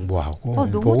싶은데 공부하고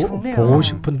너무 좋네요. 보고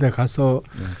싶은데 가서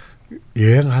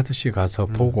여행하듯이 가서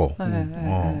보고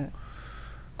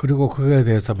그리고 그거에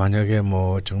대해서 만약에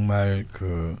뭐 정말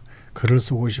그 글을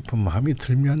쓰고 싶은 마음이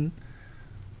들면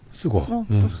쓰고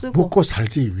먹고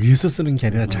살기 위해서 쓰는 게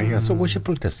아니라 자기가 쓰고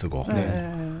싶을 때 쓰고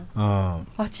아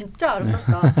진짜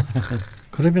아름답다.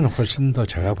 그러면 훨씬 더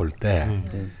제가 볼 때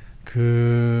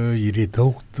그 일이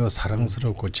더욱더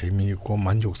사랑스럽고 재미있고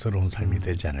만족스러운 삶이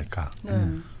되지 않을까.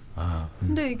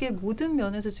 근데 이게 모든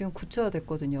면에서 지금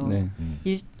구체화됐거든요.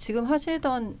 지금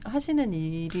하시는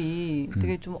일이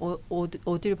되게 좀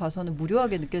어딜 봐서는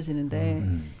무료하게 느껴지는데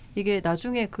이게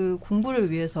나중에 그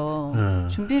공부를 위해서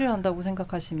준비를 한다고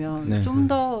생각하시면 좀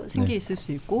더 생기 있을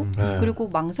수 있고 그리고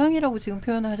망상이라고 지금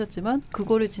표현을 하셨지만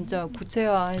그거를 진짜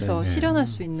구체화해서 실현할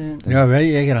수 있는. 내가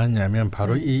왜 얘기를 하냐면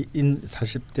바로 이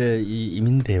 40대 이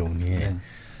이민대원이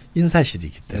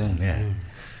인사실이기 때문에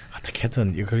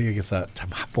어떻게든 이걸 여기서 참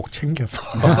한복 챙겨서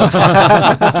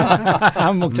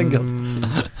한복 챙겨서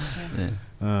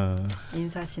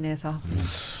인사신에서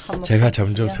제가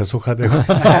점점 세속화되고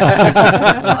있어요.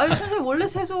 아니 선생님 원래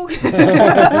세속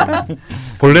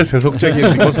본래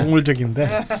세속적인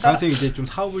고속물적인데 그래서 이제 좀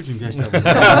사업을 준비하시다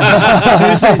보니까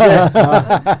슬슬 이제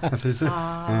슬슬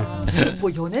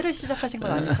뭐 연애를 시작하신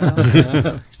건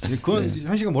아닐까요? 그건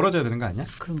현식은 몰아줘야 되는 거 아니야?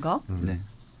 그런가? 네.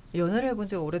 연애를 해본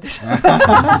지가 오래돼서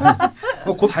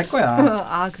곧 할 거야.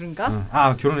 아 그런가?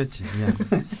 아 결혼했지.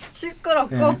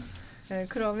 시끄럽고. 네,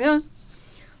 그러면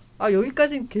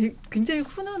여기까지는 굉장히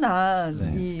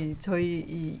훈훈한 저희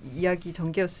이 이야기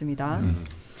전개였습니다.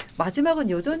 마지막은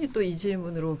여전히 또 이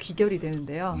질문으로 귀결이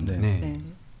되는데요.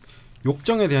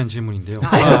 욕정에 대한 질문인데요.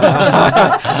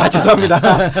 죄송합니다.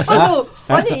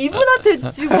 아니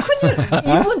이분한테 지금 큰일.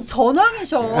 이분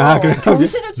전황이셔.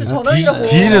 정신일주 전황이라고.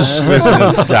 뒤는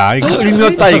수에서는 진짜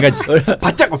을묘 따위가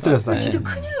바짝 엎드려서 진짜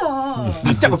큰일 나.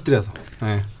 바짝 엎드려서.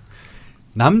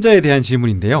 남자에 대한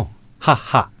질문인데요.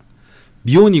 하하.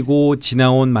 미혼이고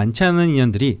지나온 많지 않은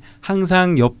인연들이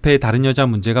항상 옆에 다른 여자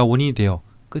문제가 원인이 되어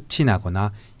끝이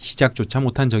나거나 시작조차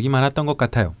못한 적이 많았던 것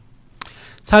같아요.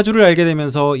 사주를 알게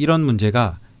되면서 이런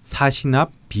문제가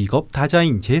사신합 비겁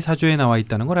다자인 제 사주에 나와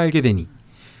있다는 걸 알게 되니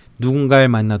누군가를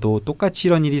만나도 똑같이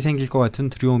이런 일이 생길 것 같은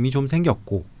두려움이 좀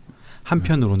생겼고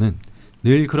한편으로는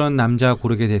늘 그런 남자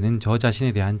고르게 되는 저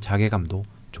자신에 대한 자괴감도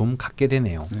좀 갖게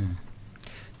되네요.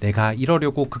 내가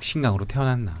이러려고 극신강으로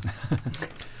태어났나.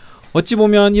 어찌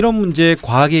보면 이런 문제에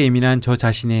과하게 예민한 저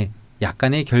자신의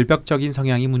약간의 결벽적인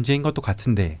성향이 문제인 것도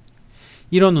같은데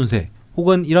이런 운세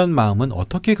혹은 이런 마음은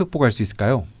어떻게 극복할 수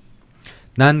있을까요?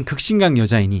 난 극신강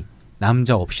여자이니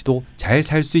남자 없이도 잘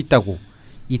살 수 있다고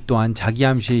이 또한 자기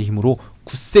암시의 힘으로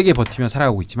굳세게 버티며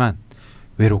살아가고 있지만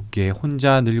외롭게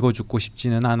혼자 늙어 죽고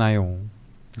싶지는 않아요.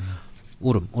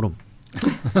 울음.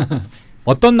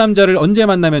 어떤 남자를 언제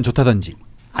만나면 좋다던지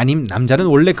아님 남자는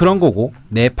원래 그런 거고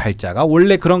내 팔자가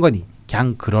원래 그런 거니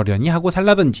그냥 그러려니 하고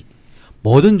살라던지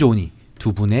뭐든 좋으니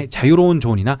두 분의 자유로운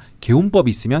조언이나 개운법이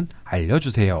있으면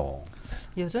알려주세요.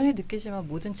 여전히 느끼지만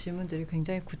모든 질문들이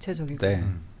굉장히 구체적이고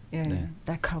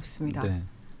날카롭습니다.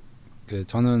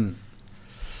 저는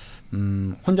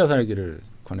혼자 살기를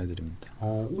권해드립니다.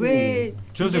 왜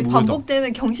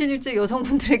반복되는 경신일주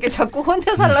여성분들에게 자꾸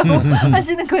혼자 살라고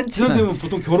하시는 건지. 선생님은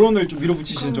보통 결혼을 좀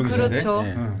밀어붙이시는 쪽이신데. 그렇죠.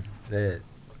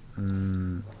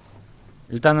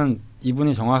 일단은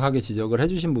이분이 정확하게 지적을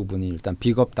해주신 부분이 일단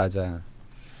비겁다자한데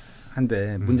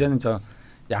문제는 저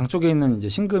양쪽에 있는 이제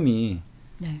신금이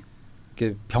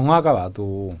이렇게 병화가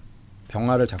와도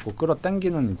병화를 자꾸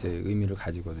끌어당기는 이제 의미를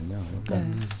가지거든요.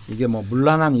 그러니까 이게 뭐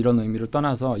문란한 이런 의미를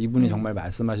떠나서 이분이 정말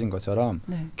말씀하신 것처럼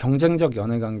경쟁적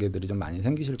연애 관계들이 좀 많이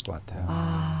생기실 것 같아요.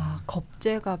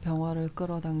 겁재가 병화를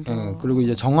끌어당겨. 그리고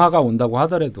이제 정화가 온다고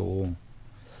하더라도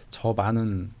저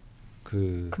많은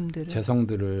그 금들을?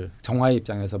 재성들을 정화의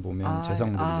입장에서 보면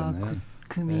재성들이잖아요.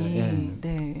 금이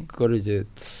그거를 이제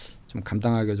좀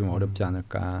감당하기가 좀 어렵지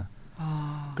않을까.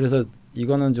 그래서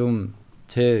이거는 좀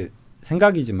제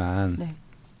생각이지만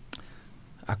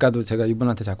아까도 제가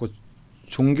이분한테 자꾸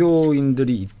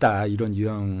종교인들이 있다 이런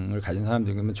유형을 가진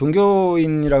사람들. 그러면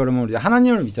종교인이라 그러면 우리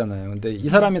하나님을 믿잖아요. 근데 이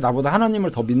사람이 나보다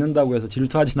하나님을 더 믿는다고 해서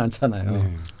질투하진 않잖아요.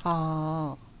 네.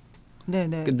 아,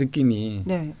 네네. 그 느낌이.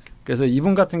 네. 그래서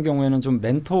이분 같은 경우에는 좀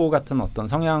멘토 같은 어떤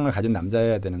성향을 가진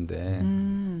남자여야 되는데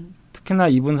특히나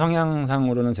이분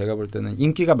성향상으로는 제가 볼 때는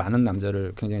인기가 많은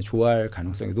남자를 굉장히 좋아할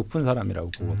가능성이 높은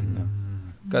사람이라고 보거든요.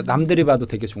 그러니까 남들이 봐도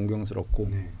되게 존경스럽고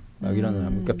네. 막 이런 사람.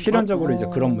 그러니까 필연적으로 이제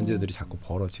그런 문제들이 자꾸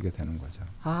벌어지게 되는 거죠.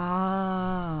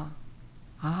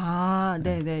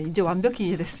 네네. 이제 완벽히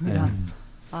이해됐습니다. 네.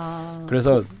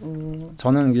 그래서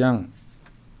저는 그냥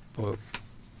뭐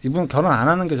이분 결혼 안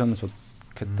하는 게 저는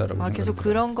좋겠다라고 생각합니다. 계속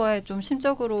그런 거에 좀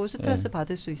심적으로 스트레스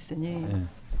받을 수 있으니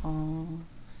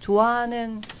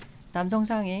좋아하는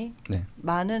남성상이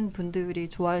많은 분들이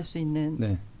좋아할 수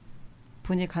있는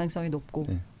분일 가능성이 높고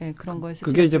그런 거에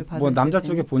스트레스를 그게 이제 받을 뭐 남자 수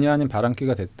쪽에 본의 아닌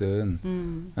바람기가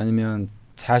됐든 아니면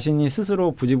자신이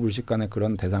스스로 부지불식간에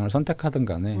그런 대상을 선택하든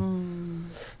간에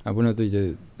아무래도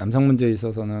이제 남성 문제에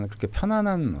있어서는 그렇게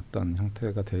편안한 어떤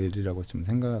형태가 되리라고 좀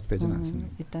생각되지는 않습니다.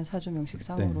 일단 사주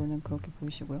명식상으로는 그렇게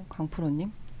보이시고요.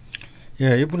 강프로님?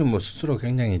 예, 이분이 뭐 스스로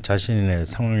굉장히 자신의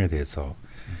상황에 대해서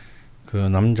그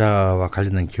남자와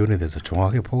관련된 기운에 대해서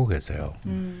정확하게 보고 계세요.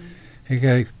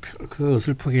 이게 그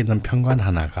어슬프게 있는 편관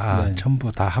하나가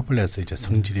전부 다 합을 해서 이제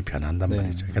성질이 변한단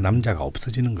말이죠. 그러니까 남자가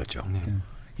없어지는 거죠.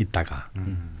 있다가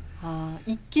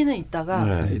있기는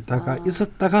있다가 있다가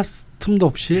있었다가 틈도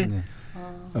없이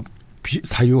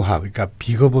사유합, 그러니까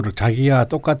비겁으로 자기와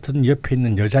똑같은 옆에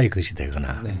있는 여자의 것이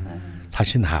되거나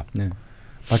사신합,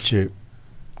 마치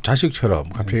자식처럼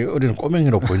갑자기 어린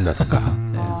꼬맹이로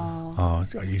보인다든가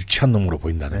일치한 놈으로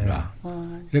보인다든가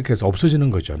이렇게 해서 없어지는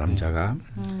거죠, 남자가.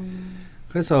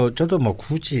 그래서 저도 뭐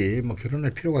굳이 뭐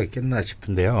결혼할 필요가 있겠나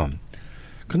싶은데요.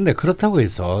 근데 그렇다고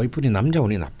해서 이분이 남자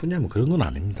운이 나쁘냐면 그런 건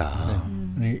아닙니다.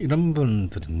 이런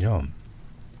분들은요,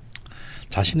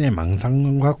 자신의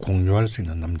망상과 공유할 수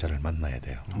있는 남자를 만나야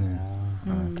돼요.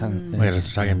 예를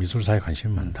들어서 자기가 미술사에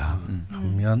관심이 많다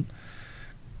하면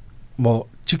뭐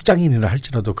직장인이라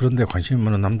할지라도 그런 데 관심이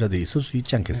많은 남자들이 있을 수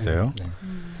있지 않겠어요?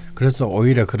 그래서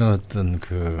오히려 그런 어떤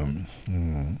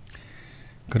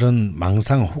그런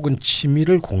망상 혹은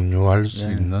취미를 공유할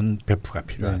수 있는 베프가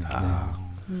필요하다.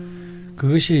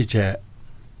 그것이 이제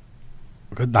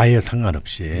그 나이에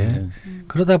상관없이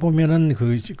그러다 보면은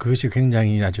그것이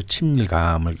굉장히 아주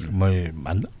친밀감을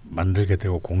만들게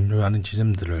되고 공유하는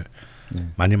지점들을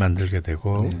많이 만들게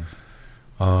되고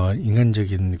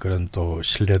인간적인 그런 또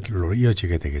신뢰들로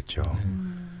이어지게 되겠죠.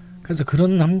 그래서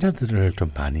그런 남자들을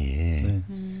좀 많이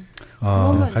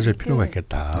가질 필요가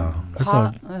있겠다.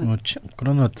 그래서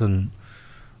그런 어떤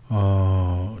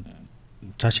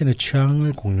자신의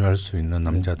취향을 공유할 수 있는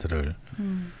남자들을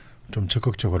좀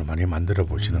적극적으로 많이 만들어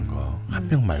보시는 거. 한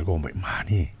명 말고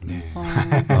많이.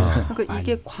 그러니까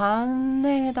이게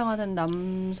관에 해당하는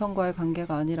남성과의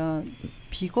관계가 아니라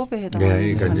비겁에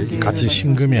해당하는 관계. 같은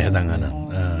신금에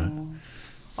해당하는.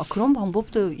 그런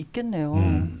방법도 있겠네요.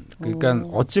 그러니까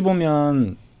어찌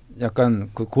보면 약간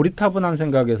그 고리타분한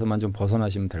생각에서만 좀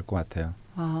벗어나시면 될 것 같아요.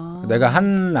 내가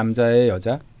한 남자의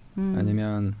여자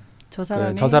아니면 저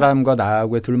사람과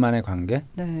나하고의 둘만의 관계.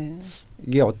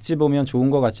 이게 어찌 보면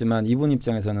좋은 것 같지만 이분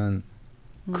입장에서는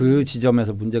그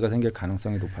지점에서 문제가 생길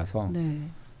가능성이 높아서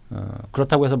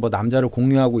그렇다고 해서 뭐 남자를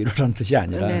공유하고 이러라는 뜻이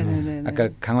아니라 아까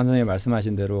강원 선생님이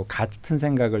말씀하신 대로 같은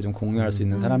생각을 좀 공유할 수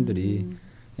있는 사람들이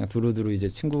그냥 두루두루 이제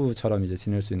친구처럼 이제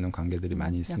지낼 수 있는 관계들이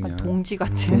많이 있으면 약간 동지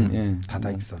같은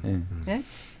다다익선. 예?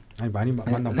 아니 많이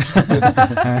만나고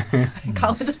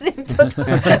강원 선생님 표정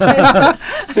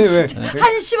왜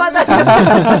한심하다.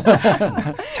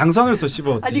 장성에서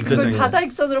씹어. 아니 그걸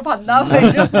다다익선으로 봤나?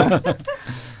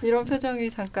 이런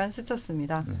표정이 잠깐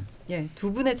스쳤습니다.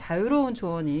 두 분의 자유로운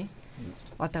조언이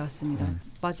왔다 갔습니다.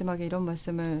 마지막에 이런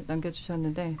말씀을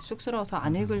남겨주셨는데 쑥스러워서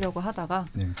안 읽으려고 하다가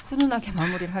훈훈하게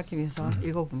마무리를 하기 위해서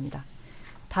읽어봅니다.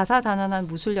 다사다난한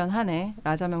무술년 한 해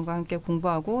라자면과 함께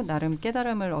공부하고 나름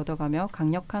깨달음을 얻어가며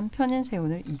강력한 편인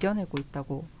세운을 이겨내고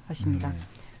있다고 하십니다.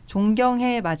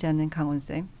 존경해 맞이하는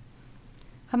강원쌤,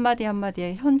 한마디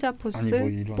한마디에 현자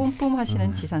포스 뿜뿜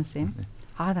하시는 지산쌤.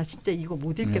 나 진짜 이거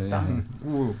못 읽겠다.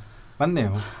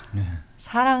 맞네요.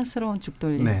 사랑스러운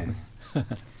죽돌림.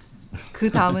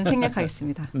 그 다음은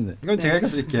생략하겠습니다. 이건 제가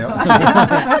읽어드릴게요.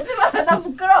 하지마, 나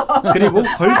부끄러워. 그리고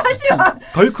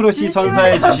걸크러시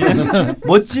선사해 주시는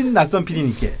멋진 낯선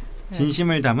PD님께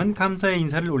진심을 담은 감사의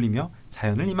인사를 올리며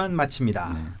사연을 이만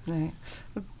마칩니다.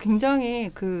 굉장히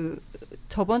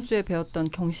저번 주에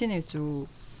배웠던 경신일주의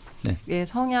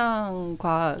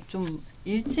성향과 좀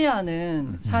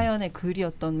일치하는 사연의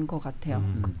글이었던 것 같아요.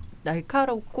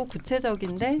 날카롭고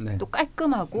구체적인데 또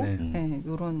깔끔하고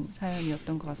이런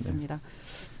사연이었던 것 같습니다.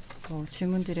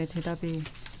 질문들의 대답이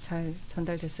잘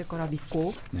전달됐을 거라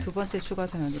믿고 두 번째 추가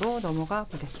사연으로 넘어가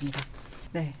보겠습니다.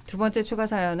 네, 두 번째 추가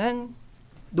사연은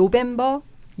노벰버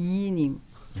 2님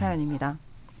사연입니다.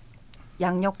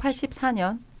 양력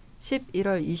 84년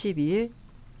 11월 22일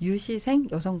유시생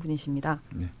여성분이십니다.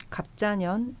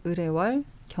 갑자년, 을해월,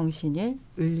 경신일,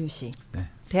 을류시.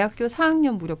 대학교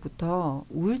 4학년 무렵부터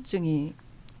우울증이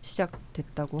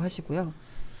시작됐다고 하시고요.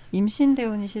 임신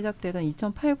대운이 시작되던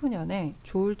 2008, 9년에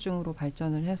조울증으로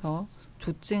발전을 해서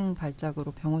조증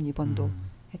발작으로 병원 입원도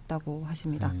했다고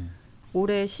하십니다.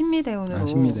 올해 신미대운으로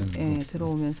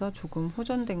들어오면서 조금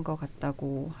호전된 것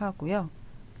같다고 하고요.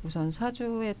 우선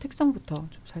사주의 특성부터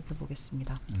좀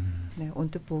살펴보겠습니다. 네,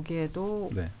 언뜻 보기에도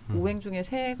오행 중에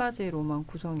 3가지로만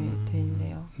구성이 돼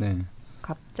있네요.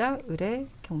 갑자, 을해,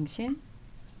 경신,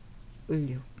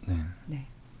 을류.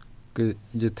 그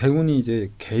이제 대운이 이제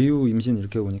개유 임신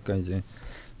이렇게 오니까 이제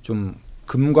좀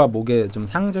금과 목의 좀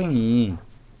상징이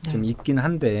좀 있긴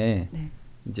한데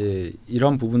이제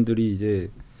이런 부분들이 이제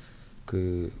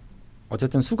그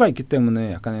어쨌든 수가 있기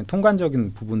때문에 약간의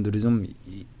통관적인 부분들이 좀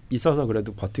있어서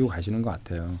그래도 버티고 가시는 것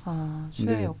같아요. 아,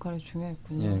 수의 역할이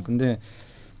중요했군요. 예, 근데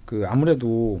그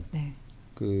아무래도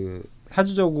그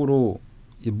사주적으로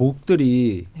이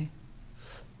목들이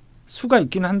수가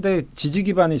있긴 한데 지지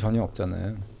기반이 전혀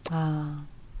없잖아요.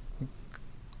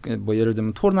 뭐 예를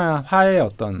들면 토나 화의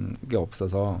어떤 게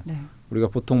없어서 우리가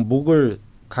보통 목을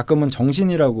가끔은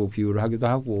정신이라고 비유를 하기도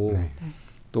하고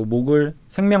또 목을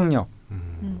생명력,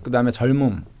 그다음에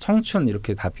젊음, 청춘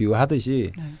이렇게 다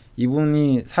비유하듯이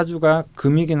이분이 사주가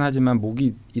금이긴 하지만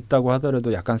목이 있다고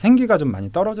하더라도 약간 생기가 좀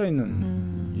많이 떨어져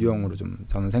있는 유형으로 좀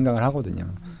저는 생각을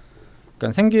하거든요.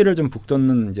 그러니까 생기를 좀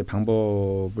북돋는 이제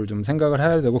방법을 좀 생각을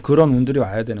해야 되고 그런 운들이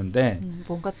와야 되는데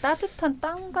뭔가 따뜻한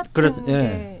땅 같은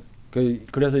게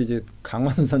그래서 이제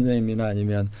강원 선생님이나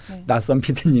아니면 낯선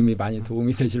PD님이 많이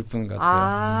도움이 되실 분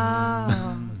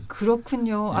같아요.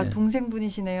 그렇군요.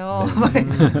 동생분이시네요.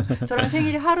 저랑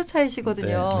생일이 하루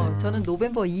차이시거든요. 저는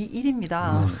노벰버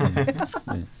 1입니다.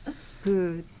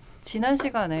 그 지난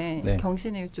시간에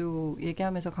경신일주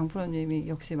얘기하면서 강프로님이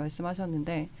역시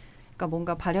말씀하셨는데, 그러니까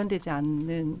뭔가 발현되지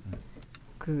않는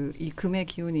그 이 금의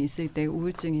기운이 있을 때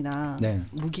우울증이나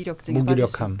무기력증에 빠질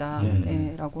수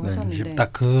있다라고 하셨는데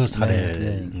딱 그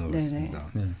사례인 것 같습니다.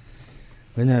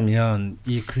 왜냐하면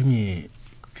이 금이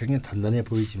굉장히 단단해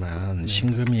보이지만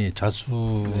신금이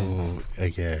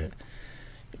자수에게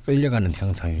끌려가는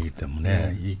형상이기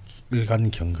때문에 이 일간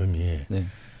경금이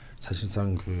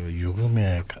사실상 그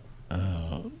유금에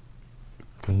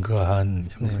근거한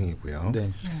형상이고요.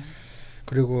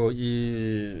 그리고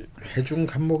이 해중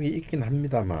간목이 있긴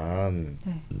합니다만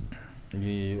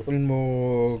이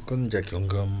을목은 이제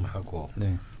경금하고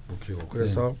목이고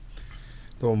그래서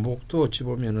또 목도 어찌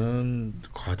보면은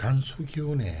과단수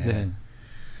기운에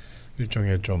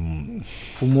일종의 좀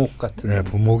부목 같은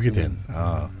부목이 된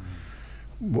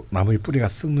뭐, 나무의 뿌리가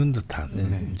썩는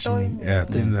듯한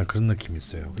떠있는 그런 느낌이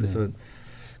있어요. 그래서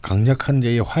강력한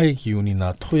이제 화의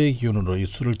기운이나 토의 기운으로 이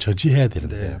수를 저지해야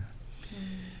되는데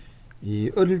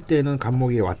이 어릴 때는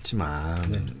간목이 왔지만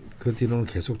그 뒤로는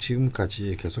계속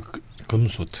지금까지 계속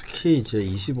금수, 특히 이제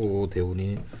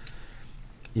 25대운이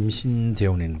임신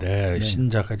대운인데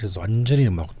신자가 돼서 완전히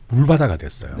막 물바다가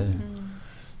됐어요.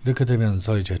 이렇게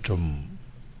되면서 이제 좀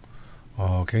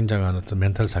굉장한 어떤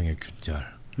멘탈상의 균열.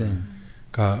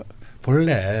 그러니까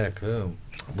본래 그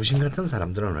무신 같은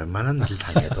사람들은 웬만한 일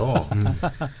당해도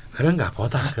그런가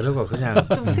보다 그러고 그냥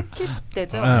좀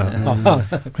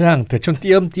스킵되죠. 그냥 대충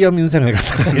띄엄띄엄 인생을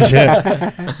갖다가 이제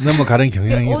넘어가는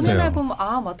경향이 있어요. 어느 날 보면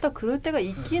맞다 그럴 때가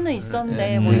있기는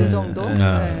있었네 뭐 이 정도.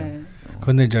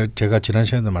 그런데 이제 제가 지난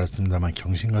시간에도 말했습니다만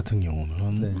경신 같은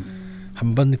경우는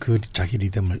한번 그 자기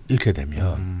리듬을 잃게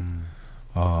되면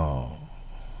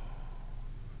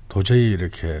도저히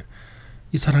이렇게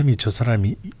이 사람이 저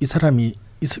사람이 이 사람이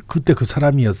그때 그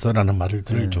사람이었어라는 말을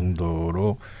들을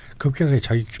정도로 급격하게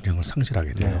자기 균형을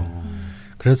상실하게 돼요.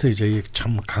 그래서 이제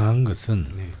참 강한 것은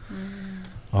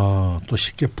또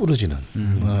쉽게 부러지는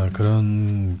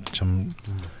그런 좀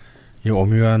이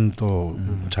오묘한 또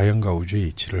자연과 우주의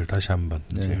이치를 다시 한번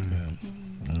이제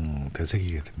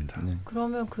되새기게 됩니다.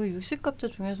 그러면 그 육식갑자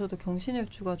중에서도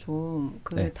경신일주가 좀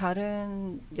그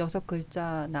다른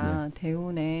 6글자나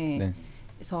대운에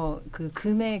그래서 그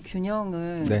금의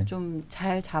균형을 좀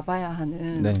잘 잡아야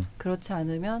하는 그렇지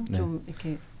않으면 좀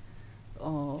이렇게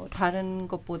다른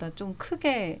것보다 좀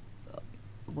크게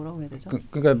뭐라고 해야 되죠?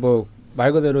 그러니까 뭐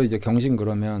말 그대로 이제 경신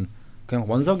그러면 그냥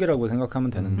원석이라고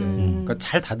생각하면 되는데 그러니까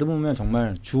잘 다듬으면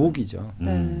정말 주옥이죠.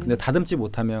 근데 다듬지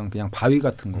못하면 그냥 바위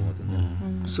같은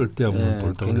거거든요. 쓸데없는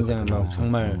돌덩이거든요.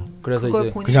 정말 그래서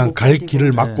이제 그냥 갈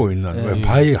길을 막고 있는 왜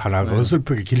바위 하나가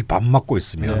어설프게 길 반 막고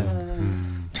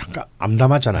있으면 잠깐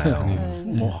암담하잖아요.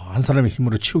 뭐 한 사람의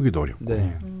힘으로 치우기도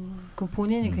어렵고. 그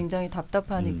본인이 굉장히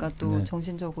답답하니까 또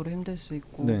정신적으로 힘들 수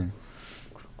있고. 그렇군요.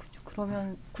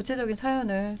 그러면 구체적인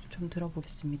사연을 좀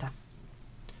들어보겠습니다.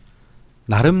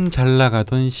 나름 잘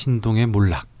나가던 신동의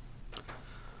몰락.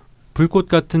 불꽃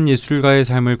같은 예술가의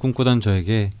삶을 꿈꾸던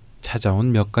저에게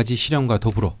찾아온 몇 가지 시련과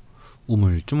더불어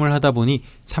우물쭈물하다 보니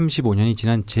 35년이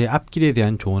지난 제 앞길에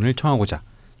대한 조언을 청하고자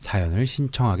사연을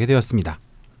신청하게 되었습니다.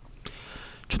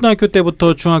 초등학교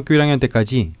때부터 중학교 1학년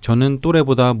때까지 저는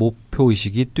또래보다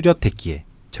목표의식이 뚜렷했기에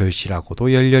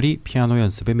절실하고도 열렬히 피아노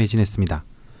연습에 매진했습니다.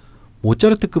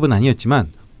 모차르트급은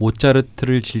아니었지만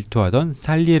모차르트를 질투하던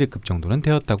살리에르급 정도는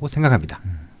되었다고 생각합니다.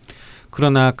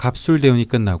 그러나 갑술대운이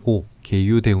끝나고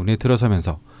계유대운에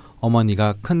들어서면서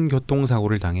어머니가 큰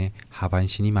교통사고를 당해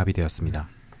하반신이 마비되었습니다.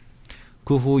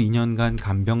 그 후 2년간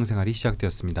간병 생활이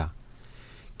시작되었습니다.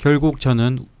 결국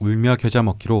저는 울며 겨자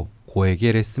먹기로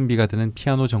고액의 레슨비가 드는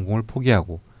피아노 전공을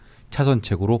포기하고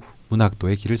차선책으로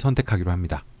문학도의 길을 선택하기로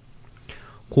합니다.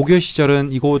 고교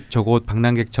시절은 이곳저곳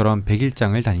방랑객처럼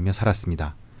백일장을 다니며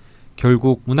살았습니다.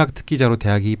 결국 문학특기자로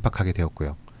대학에 입학하게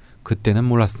되었고요. 그때는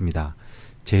몰랐습니다.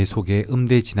 제 속에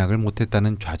음대 진학을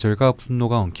못했다는 좌절과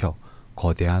분노가 엉켜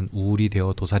거대한 우울이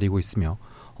되어 도사리고 있으며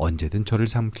언제든 저를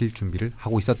삼킬 준비를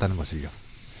하고 있었다는 것을요.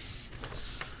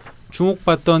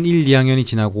 주목받던 1, 2학년이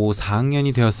지나고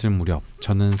 4학년이 되었을 무렵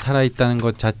저는 살아있다는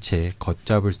것 자체에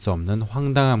걷잡을 수 없는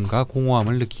황당함과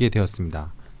공허함을 느끼게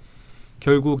되었습니다.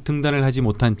 결국 등단을 하지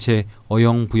못한 채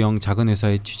어영부영 작은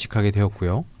회사에 취직하게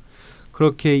되었고요.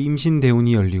 그렇게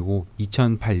임신대운이 열리고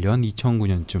 2008년,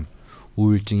 2009년쯤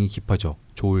우울증이 깊어져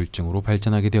조울증으로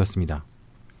발전하게 되었습니다.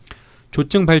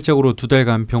 조증 발작으로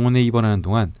 2달간 병원에 입원하는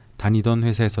동안 다니던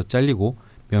회사에서 잘리고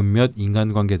몇몇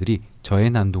인간관계들이 저의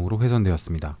난동으로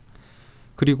훼손되었습니다.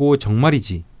 그리고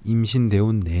정말이지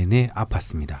임신대운 내내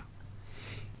아팠습니다.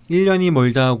 1년이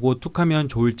멀다 하고 툭하면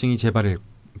조울증이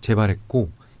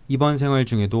재발했고 입원 생활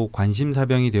중에도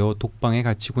관심사병이 되어 독방에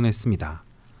갇히곤 했습니다.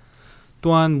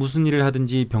 또한 무슨 일을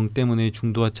하든지 병 때문에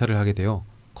중도하차를 하게 되어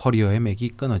커리어의 맥이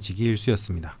끊어지기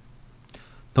일쑤였습니다.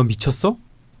 너 미쳤어?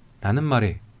 라는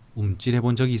말에 움찔해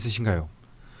본 적이 있으신가요?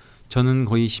 저는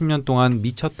거의 10년 동안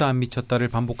미쳤다 안 미쳤다를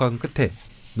반복한 끝에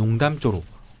농담조로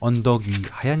언덕 위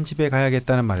하얀 집에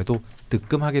가야겠다는 말에도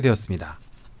뜨끔하게 되었습니다.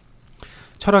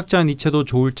 철학자 니체도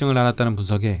조울증을 앓았다는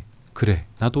분석에 그래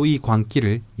나도 이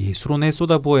광기를 예술원에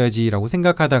쏟아부어야지 라고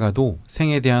생각하다가도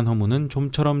생에 대한 허무는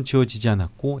좀처럼 지워지지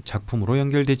않았고 작품으로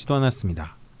연결되지도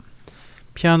않았습니다.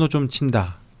 피아노 좀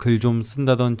친다, 글 좀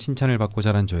쓴다던 칭찬을 받고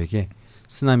자란 저에게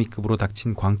쓰나미급으로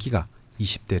닥친 광기가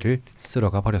 20대를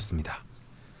쓸어가 버렸습니다.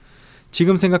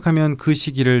 지금 생각하면 그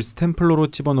시기를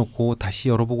스탬플러로 집어넣고 다시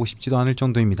열어보고 싶지도 않을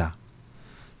정도입니다.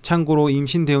 참고로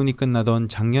임신대운이 끝나던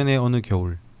작년의 어느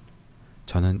겨울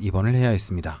저는 입원을 해야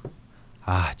했습니다.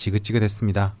 아,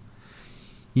 지긋지긋했습니다.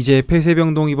 이제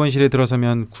폐쇄병동 입원실에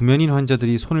들어서면 구면인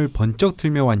환자들이 손을 번쩍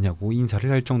들며 왔냐고 인사를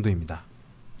할 정도입니다.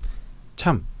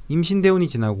 참, 임신대운이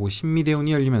지나고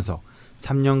신미대운이 열리면서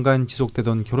 3년간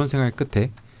지속되던 결혼생활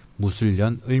끝에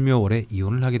무술년 을묘월에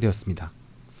이혼을 하게 되었습니다.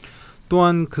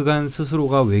 또한 그간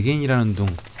스스로가 외계인이라는 둥,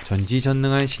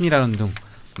 전지전능한 신이라는 둥,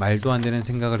 말도 안 되는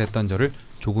생각을 했던 저를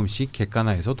조금씩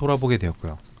객관화해서 돌아보게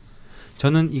되었고요.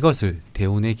 저는 이것을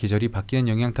대운의 계절이 바뀌는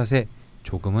영향 탓에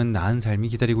조금은 나은 삶이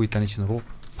기다리고 있다는 신호로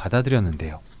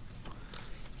받아들였는데요.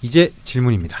 이제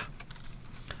질문입니다.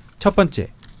 첫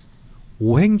번째,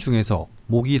 오행 중에서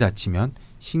목이 다치면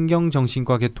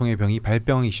신경정신과 계통의 병이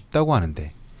발병하기 쉽다고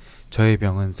하는데 저의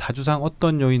병은 사주상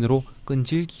어떤 요인으로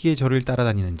끈질기게 저를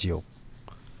따라다니는지요.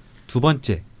 두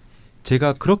번째,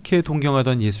 제가 그렇게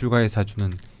동경하던 예술가의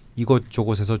사주는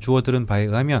이곳저곳에서 주워들은 바에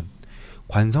의하면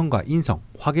관성과 인성,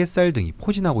 화개살 등이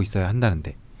포진하고 있어야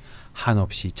한다는데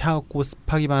한없이 차갑고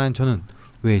습하기만 한 저는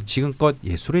왜 지금껏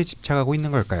예술에 집착하고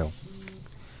있는 걸까요?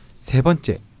 세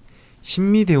번째,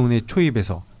 신미대운의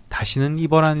초입에서 다시는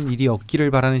입원하는 일이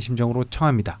없기를 바라는 심정으로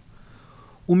청합니다.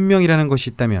 운명이라는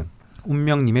것이 있다면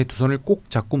운명님의 두 손을 꼭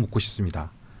잡고 묻고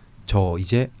싶습니다. 저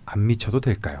이제 안 미쳐도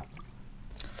될까요?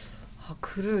 아,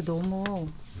 글을 너무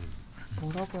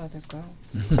뭐라고 해야 될까요?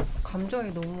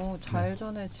 감정이 너무 잘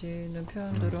전해지는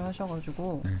표현들을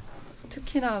하셔가지고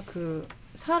특히나 그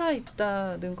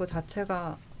살아있다는 것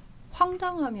자체가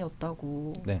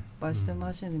황당함이었다고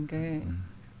말씀하시는 게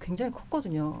굉장히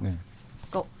컸거든요.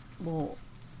 그러니까 뭐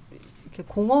이렇게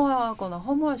공허하거나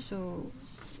허무할 수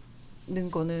있는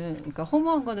거는, 그러니까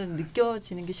허무한 거는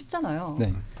느껴지는 게 쉽잖아요.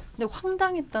 근데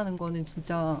황당했다는 거는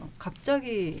진짜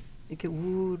갑자기 이렇게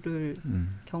우울을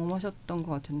경험하셨던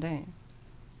것 같은데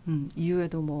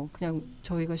이후에도 뭐 그냥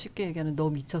저희가 쉽게 얘기하는 너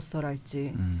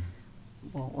미쳤어랄지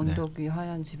뭐 언덕 위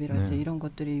하얀 집이랄지 이런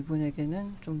것들이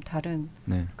이분에게는 좀 다른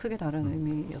크게 다른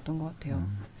의미였던 것 같아요.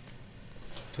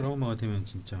 트라우마가 되면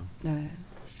진짜. 네.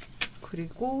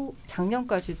 그리고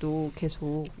작년까지도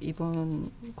계속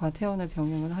입원과 퇴원을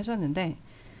병행을 하셨는데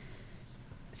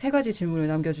 3가지 질문을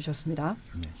남겨주셨습니다.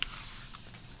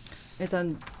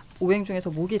 일단 오행 중에서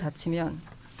목이 다치면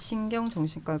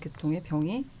신경정신과 계통의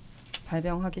병이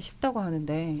발병하기 쉽다고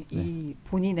하는데 이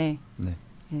본인의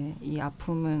이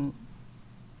아픔은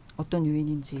어떤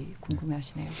요인인지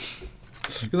궁금해하시네요.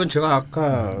 이건 제가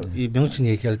아까 이 명칭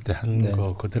얘기할 때 한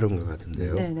거 그대로인 것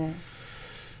같은데요. 네네.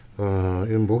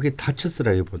 이건 목이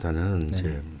다쳤으라기보다는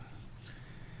이제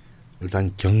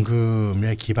일단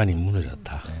경금의 기반이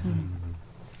무너졌다.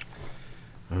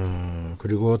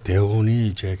 그리고 대운이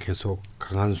이제 계속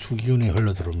강한 수기운이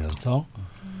흘러들어오면서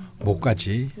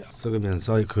목까지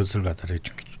썩으면서 그것을 갖다가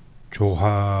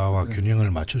조화와 균형을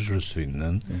맞춰줄 수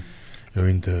있는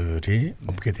요인들이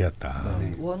없게 되었다.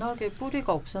 워낙에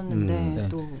뿌리가 없었는데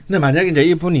또. 근데 만약에 이제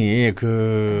이분이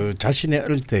그 자신의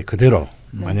어릴 때 그대로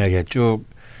만약에 쭉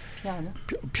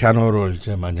피아노를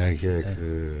이제 만약에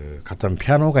그 갖다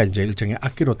피아노가 이제 일종의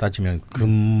악기로 따지면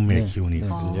금의 기운이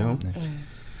있거든요.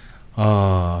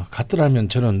 같더라면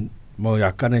저는 뭐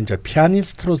약간의 이제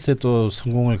피아니스트로서도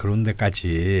성공을 그런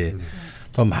데까지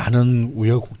더 많은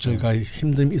우여곡절과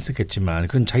힘듦이 있었겠지만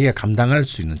그건 자기가 감당할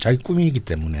수 있는 자기 꿈이기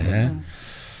때문에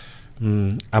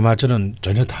아마 저는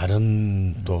전혀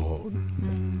다른 또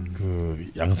그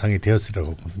양상이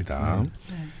되었으리라고 봅니다.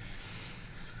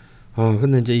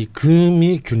 근데 이제 이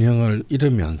금이 균형을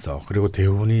잃으면서 그리고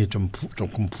대운이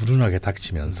조금 불운하게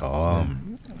닥치면서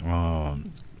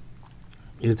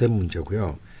이래 된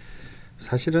문제고요.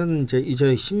 사실은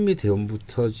이제 신미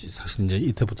대운부터 사실 이제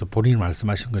이때부터 본인이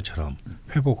말씀하신 것처럼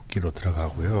회복기로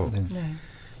들어가고요.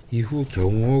 이후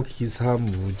경호, 기사,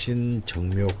 무진,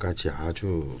 정묘까지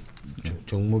아주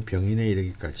정무병인에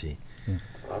이르기까지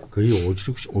거의 5,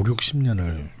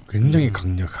 60년을 굉장히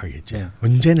강력하게 이제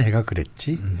언제 내가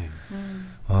그랬지?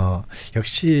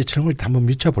 역시 젊을 때 한번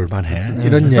미쳐볼 만해.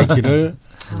 이런 얘기를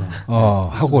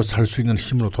하고 살 수 있는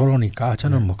힘으로 돌아오니까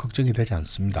저는 뭐 걱정이 되지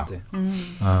않습니다.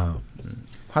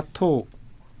 화토의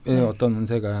어떤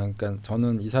운세가 그러니까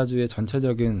저는 이사주의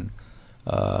전체적인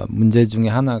문제 중에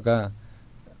하나가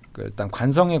그 일단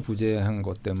관성의 부재한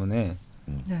것 때문에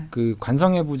그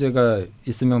관성의 부재가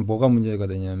있으면 뭐가 문제가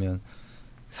되냐면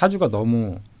사주가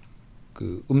너무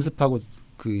그 음습하고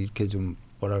그 이렇게 좀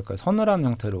뭐랄까 서늘한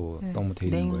형태로 너무 돼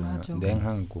있는 거예요.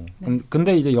 냉하고.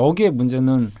 근데 이제 여기에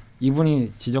문제는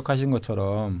이분이 지적하신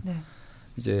것처럼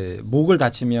이제 목을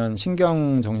다치면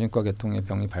신경정신과 계통의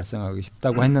병이 발생하기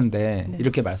쉽다고 했는데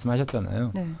이렇게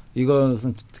말씀하셨잖아요.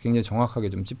 이것은 굉장히 정확하게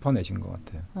좀 짚어내신 것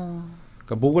같아요.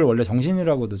 그러니까 목을 원래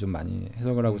정신이라고도 좀 많이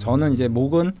해석을 하고 저는 이제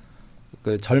목은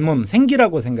그 젊음,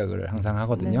 생기라고 생각을 항상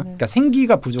하거든요. 그러니까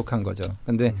생기가 부족한 거죠.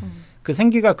 근데 그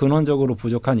생기가 근원적으로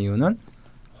부족한 이유는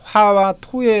화와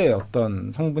토의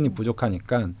어떤 성분이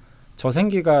부족하니까 저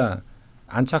생기가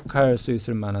안착할 수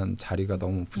있을 만한 자리가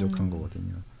너무 부족한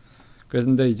거거든요.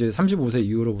 그런데 이제 35세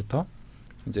이후로부터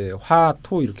이제 화,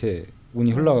 토 이렇게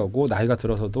운이 흘러가고 나이가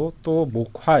들어서도 또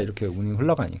목, 화 이렇게 운이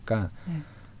흘러가니까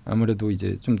아무래도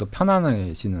이제 좀 더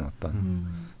편안해지는 어떤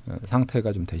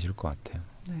상태가 좀 되실 것 같아요.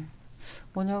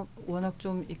 워낙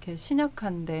좀 이렇게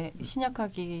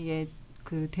신약하기에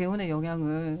그 대운의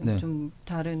영향을 좀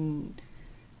다른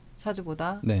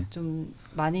사주보다 좀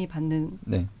많이 받는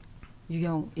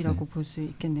유형이라고 볼 수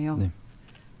있겠네요.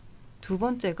 두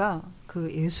번째가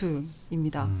그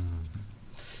예술입니다.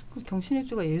 그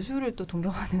경신일주가 예술을 또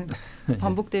동경하는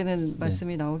반복되는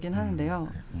말씀이 나오긴 하는데요.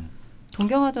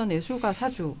 동경하던 예술가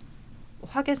사주,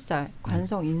 화개살,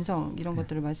 관성, 인성 이런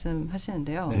것들을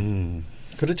말씀하시는데요.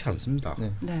 그렇지 않습니다.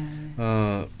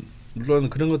 물론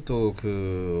그런 것도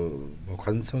뭐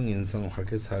관성, 인성,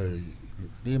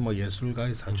 화개살이 뭐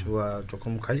예술가의 사주와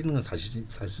조금 갈리는 건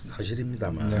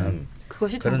사실입니다만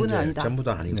그것이 전부는 아니다.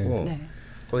 전부도 아니고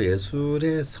또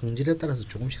예술의 성질에 따라서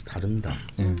조금씩 다릅니다.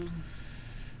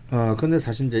 그런데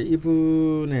사실 이제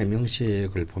이분의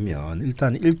명식을 보면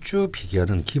일단 일주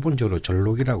비결은 기본적으로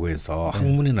절록이라고 해서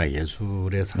학문이나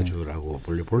예술의 사주라고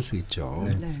볼 수 있죠.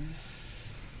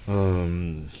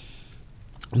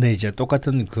 근데 이제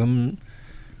똑같은 금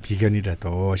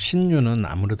비견이라도 신유는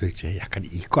아무래도 이제 약간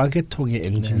이과계통의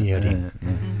엔지니어링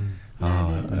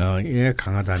에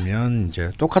강하다면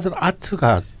이제 똑같은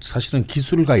아트가 사실은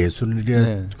기술과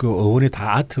예술의 그 어원이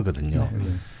다 아트거든요.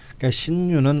 그러니까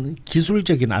신유는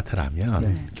기술적인 아트라면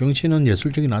네. 경신은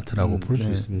예술적인 아트라고 볼 수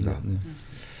네. 있습니다. 네.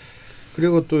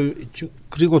 그리고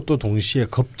또 동시에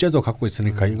겁제도 갖고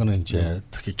있으니까 이거는 이제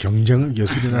특히 경쟁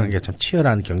예술이라는 게 참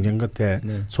치열한 경쟁 끝에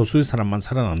네. 소수의 사람만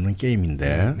살아남는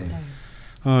게임인데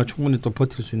충분히 또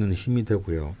버틸 수 있는 힘이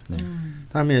되고요.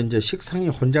 다음에 이제 식상이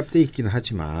혼잡돼 있기는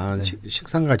하지만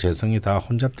식상과 재성이 다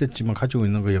혼잡됐지만 가지고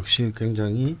있는 거 역시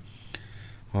굉장히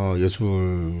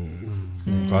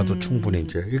예술과도 충분히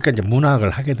이제 그러니까 이제 문학을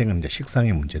하게 된 건 이제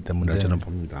식상의 문제 때문에 저는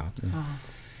봅니다.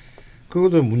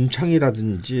 그것도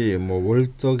문창이라든지 뭐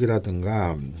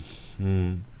월덕이라든가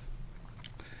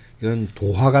이런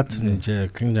도화 같은 이제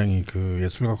굉장히 그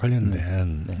예술과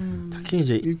관련된 특히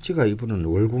이제 일지가 이분은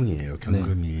월공이에요.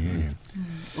 경금이.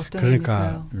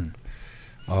 그러니까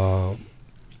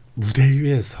무대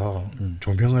위에서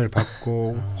조명을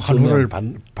받고 환호를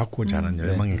받고자 하는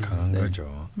열망이 강한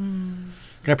거죠.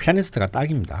 그러니까 피아니스트가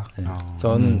딱입니다.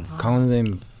 저는 강원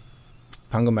선생님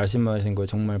방금 말씀하신 거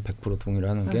정말 100% 동의를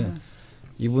하는 게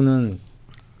이분은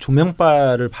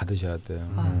조명빨을 받으셔야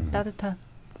돼요. 따뜻한.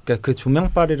 그러니까 그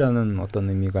조명빨이라는 어떤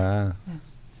의미가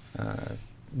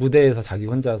무대에서 자기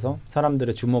혼자서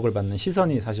사람들의 주목을 받는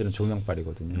시선이 사실은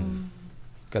조명빨이거든요.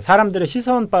 그러니까 사람들의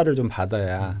시선빨을 좀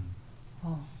받아야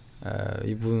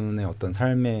이분의 어떤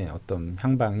삶의 어떤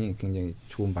향방이 굉장히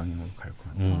좋은 방향으로 갈 것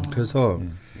같아요. 그래서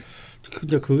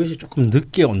이제 그것이 조금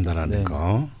늦게 온다라는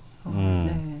거.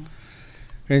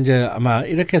 이제 아마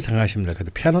이렇게 생각하시면 될 것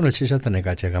같아요. 피아노를 치셨던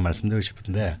애가 제가 말씀드리고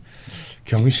싶은데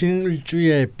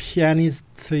경신일주의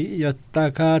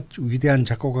피아니스트였다가 위대한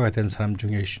작곡가가 된 사람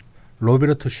중에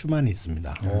로베르토 슈만이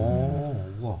있습니다.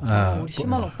 우리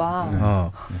슈만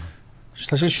오빠.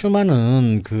 사실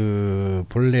슈만은 그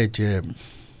본래 이제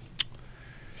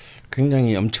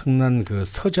굉장히 엄청난 그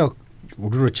서적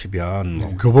우리로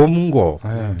치면 교보문고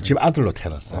집 아들로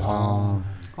태어났어요.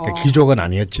 그러니까 귀족은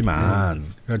아니었지만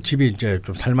집이 이제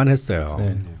좀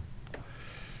살만했어요.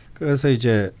 그래서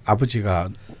이제 아버지가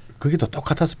그게 더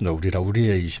똑같았습니다.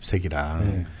 우리의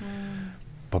 20세기랑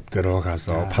법대로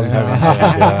가서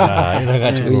판사가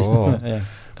이래가지고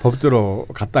법대로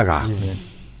갔다가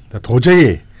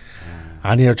도저히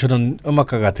아니요 저는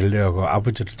음악가가 되려고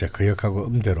아버지를 이제 거역하고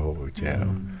음대로 이제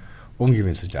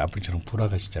옮기면서 이제 아버지랑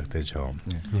불화가 시작되죠.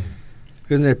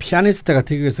 그래서 이제 피아니스트가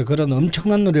되기 위해서 그런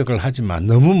엄청난 노력을 하지만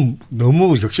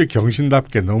너무 역시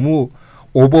경신답게 너무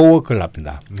오버워크를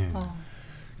합니다.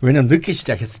 왜냐하면 늦게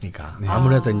시작했으니까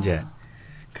아무래도 이제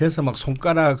그래서 막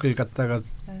손가락을 갖다가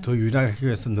더 유리하게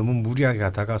위해서 너무 무리하게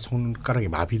하다가 손가락이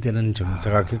마비되는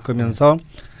증세가 겪으면서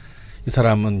이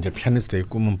사람은 이제 피아니스트의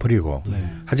꿈은 버리고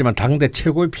하지만 당대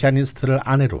최고의 피아니스트를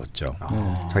아내로 얻죠.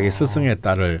 자기 스승의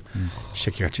딸을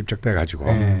시키가 집적돼 가지고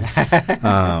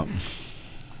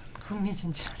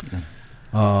흥미진진하네.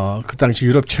 그 당시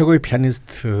유럽 최고의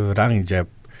피아니스트랑 이제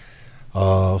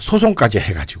소송까지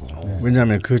해가지고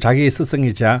왜냐하면 그 자기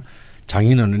스승이자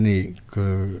장인어른이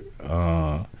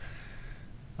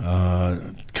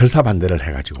결사 반대를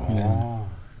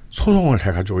해가지고 소송을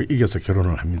해가지고 이겨서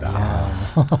결혼을 합니다.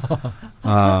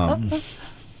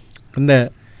 근데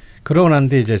그러고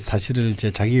난데 이제 사실은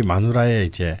이제 자기 마누라의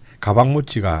이제 가방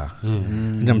모찌가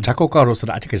왜냐면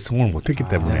작곡가로서는 아직까지 성공을 못했기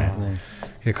때문에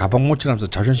가방 모찌라면서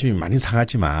자존심이 많이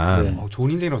상하지만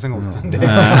좋은 인생이라고 생각하고 있었는데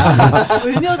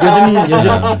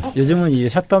요즘은 이게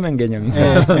샷더맨 개념이.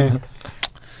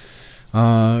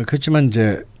 그렇지만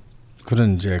이제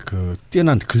그런 이제 그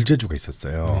뛰어난 글재주가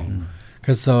있었어요.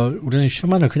 그래서 우리는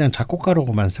슈만을 그냥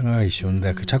작곡가로만 생각하기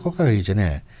쉬운데 그 작곡가가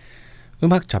이전에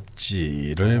음악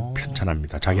잡지를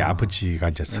편찬합니다. 자기 아버지가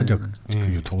이제 서적 그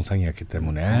유통상이었기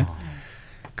때문에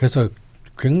그래서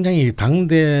굉장히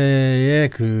당대의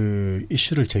그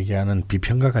이슈를 제기하는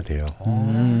비평가가 돼요.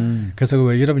 그래서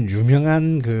왜 여러분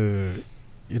유명한 그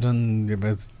이런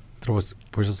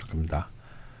들어보셨을 겁니다.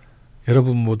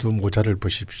 여러분 모두 모자를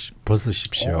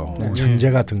벗으십시오.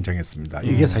 천재가 등장했습니다.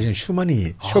 이게 사실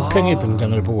슈만이 쇼팽의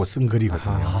등장을 보고 쓴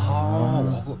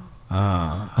글이거든요.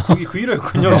 그게 그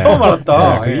일화였군요. 처음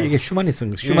알았다. 이게 슈만이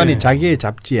쓴 슈만이 자기의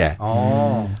잡지에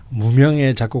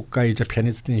무명의 작곡가이자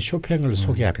피아니스트인 쇼팽을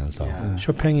소개하면서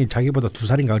쇼팽이 자기보다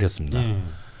 2살인가 어렸습니다.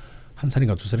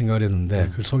 1살인가 2살인가 어렸는데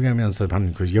그걸 소개하면서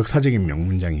한 그 역사적인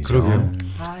명문장이죠. 그러게요.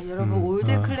 여러분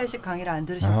올드 클래식 강의를 안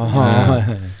들으셨구나.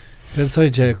 그래서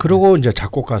이제 그러고 이제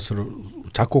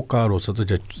작곡가로서도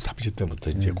이제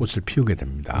 30대부터 이제 꽃을 피우게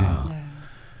됩니다.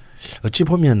 어찌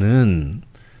보면은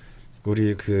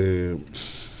우리 그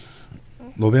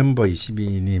노벰버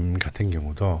 22님 같은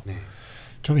경우도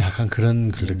좀 약간 그런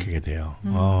글 느끼게 돼요.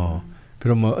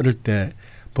 비록 뭐 어릴 때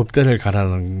법대를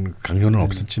가라는 강요는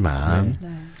없었지만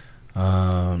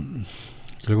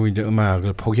결국 이제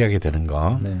음악을 포기하게 되는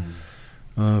거.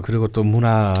 그리고 또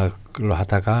문학을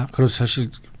하다가 그리고 사실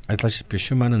알다시피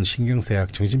슈만은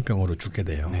신경쇠약 정신병으로 죽게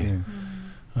돼요. 네.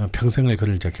 평생을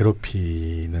그를 이제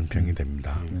괴롭히는 병이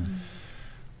됩니다.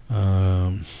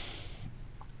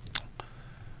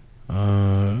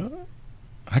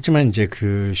 하지만 이제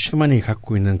그 슈만이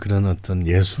갖고 있는 그런 어떤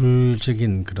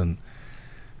예술적인 그런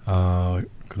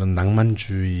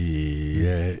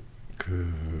낭만주의의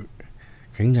그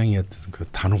굉장히 어떤 그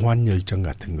단호한 열정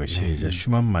같은 것이 이제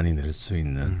슈만만이 낼 수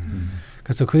있는.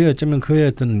 그래서 그의 어쩌면 그의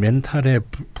어떤 멘탈의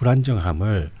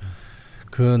불안정함을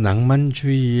그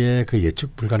낭만주의의 그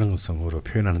예측 불가능성으로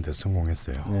표현하는 데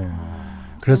성공했어요.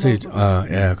 그래서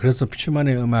그래서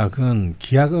슈만의 음악은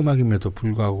기악 음악임에도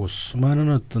불구하고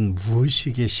수많은 어떤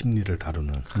무의식의 심리를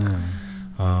다루는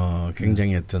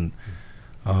굉장히 어떤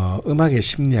음악의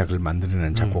심리학을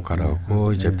만들어낸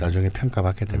작곡가라고 이제 나중에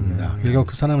평가받게 됩니다. 그러니까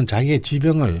그 사람은 자기의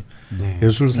지병을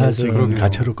예술사적인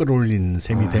가치로 끌어올린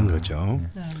셈이 된 거죠.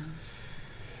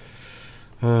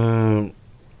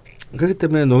 그렇기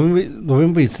때문에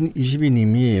노벰버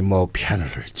 22님이 뭐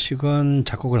피아노를 치건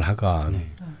작곡을 하건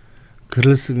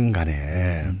글을 쓰건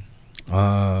간에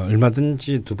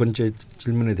얼마든지 두 번째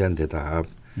질문에 대한 대답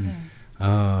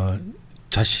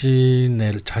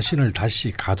자신을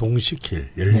다시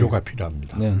가동시킬 연료가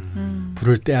필요합니다.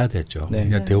 불을 떼야 되죠.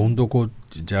 대운도 곧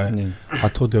이제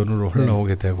화토대운으로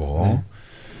흘러오게 되고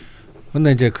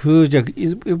근데 이제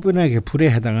이분에게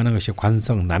불에 해당하는 것이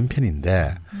관성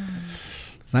남편인데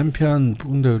남편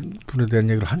분에 대한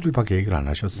얘기를 한 줄밖에 얘기를 안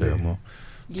하셨어요. 뭐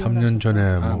 3년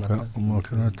전에 뭐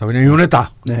결혼했다 그냥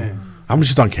이혼했다.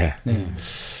 아무렇지도 않게.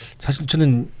 사실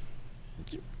저는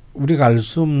우리가 알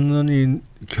수 없는 이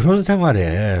결혼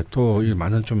생활에 또 이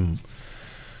많은 좀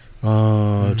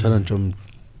저는 좀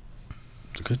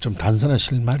단순한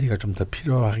실마리가 좀 더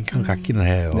필요한 것 같기는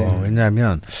해요.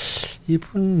 왜냐하면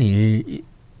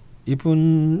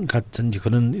이분 같은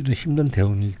그런 이런 힘든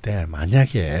대운일 때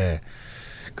만약에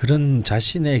그런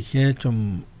자신에게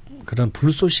좀 그런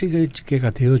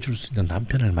불쏘시개가 되어줄 수 있는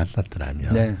남편을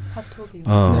만났더라면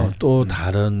또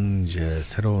다른 이제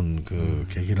새로운 그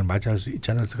계기를 맞이할 수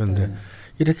있지 않았을 건데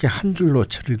이렇게 한 줄로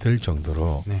처리될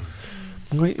정도로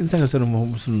뭔가 인생에서는 뭐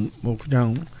무슨 뭐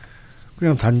그냥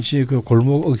단지 그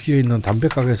골목 어귀에 있는 담배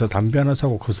가게에서 담배 하나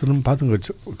사고 거스름 받은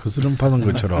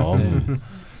것처럼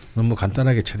너무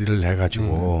간단하게 처리를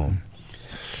해가지고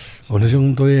어느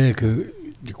정도의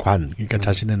그러니까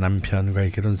자신의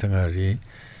남편과의 결혼 생활이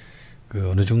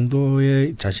그 어느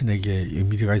정도의 자신에게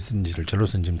의미가 있는지를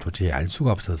저로서는 지금 도저히 알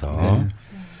수가 없어서.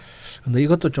 근데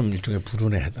이것도 좀 일종의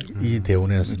불운에 이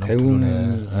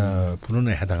대운에서는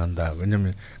불운에 해당한다.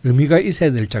 왜냐하면 의미가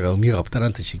있어야 될 자가 의미가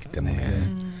없다는 뜻이기 때문에.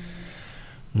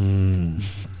 그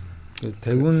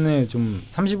대운에 좀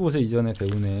 35세 이전에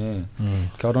대운에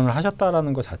결혼을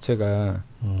하셨다라는 것 자체가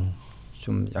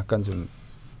좀 약간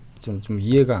좀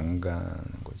이해가 안 가는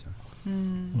거죠.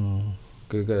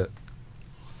 그러니까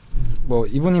뭐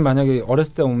이분이 만약에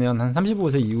어렸을 때 오면 한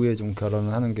 35세 이후에 좀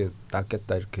결혼을 하는 게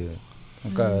낫겠다 이렇게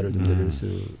평가를 좀 내릴 수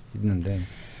있는데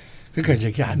그러니까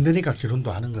이제 그게 안 되니까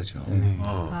결혼도 하는 거죠.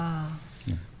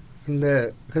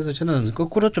 근데 그래서 저는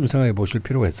거꾸로 좀 생각해 보실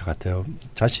필요가 있을 것 같아요.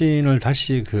 자신을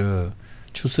다시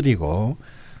추스리고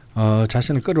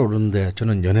자신을 끌어오르는데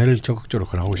저는 연애를 적극적으로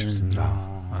권하고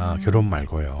싶습니다. 결혼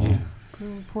말고요.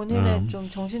 본인의 좀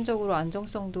정신적으로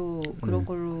안정성도 그런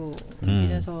걸로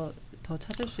인해서 더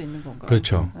찾을 수 있는 건가요?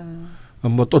 그렇죠.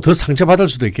 뭐 또 더 상처받을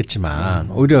수도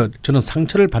있겠지만 오히려 저는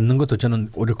상처를 받는 것도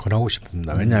저는 오히려 권하고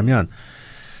싶습니다. 왜냐하면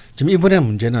지금 이번의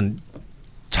문제는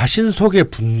자신 속의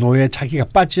분노에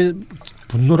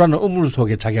분노라는 우물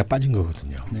속에 자기가 빠진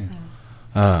거거든요.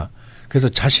 그래서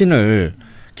자신을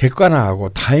객관화하고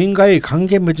타인과의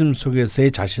관계 맺음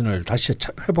속에서의 자신을 다시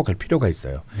회복할 필요가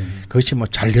있어요. 그것이 뭐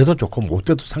잘 돼도 좋고 못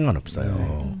돼도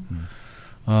상관없어요.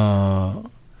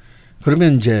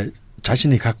 그러면 이제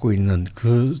자신이 갖고 있는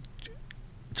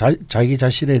자기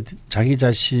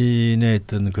자신의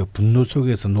어떤 그 분노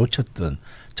속에서 놓쳤던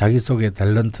자기 속의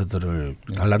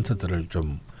탤런트들을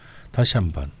좀 다시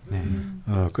한번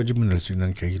끄집어낼 수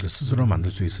있는 계기를 스스로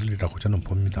만들 수 있으리라고 저는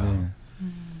봅니다.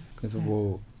 그래서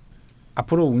뭐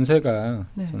앞으로 운세가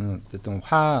저는 어쨌든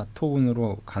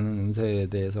화토운으로 가는 운세에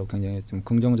대해서 굉장히 좀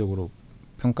긍정적으로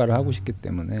평가를 하고 싶기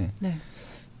때문에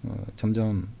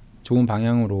점점 좋은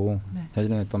방향으로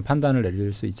자신의 어떤 판단을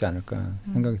내릴 수 있지 않을까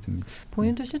생각이 듭니다.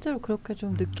 본인도 실제로 그렇게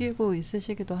좀 느끼고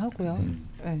있으시기도 하고요.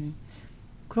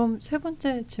 그럼 세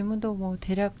번째 질문도 뭐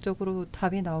대략적으로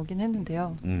답이 나오긴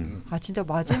했는데요. 진짜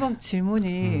마지막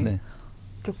질문이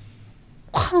이렇게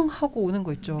쾅 하고 오는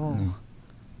거 있죠.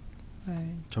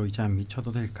 저 이제 안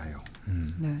미쳐도 될까요?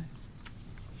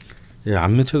 예,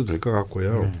 안 미쳐도 될 것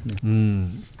같고요.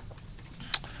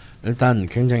 일단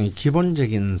굉장히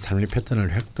기본적인 삶의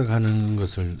패턴을 획득하는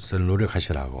것을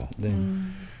노력하시라고. 네.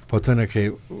 보통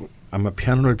이렇게 아마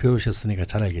피아노를 배우셨으니까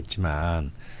잘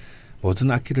알겠지만 모든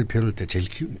악기를 배울 때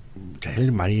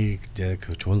제일 많이 이제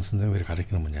그 좋은 선생님들이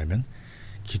가르치는 뭐냐면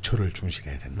기초를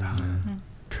중시해야 된다.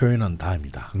 표현은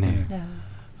다음이다. 네.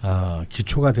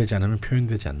 기초가 되지 않으면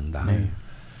표현되지 않는다. 네.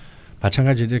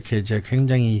 마찬가지로 이렇게 이제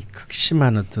굉장히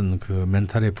극심한 어떤 그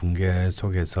멘탈의 붕괴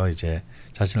속에서 이제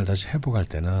자신을 다시 회복할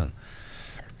때는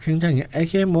굉장히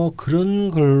에게 뭐 그런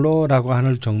걸로라고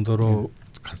하는 정도로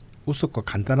우습고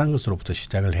간단한 것으로부터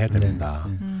시작을 해야 됩니다.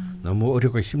 너무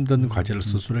어렵고 힘든 과제를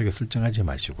스스로에게 설정하지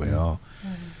마시고요.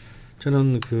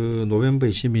 저는 그 노벰버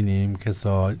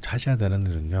 22님께서 하셔야 되는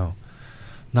일은요.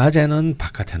 낮에는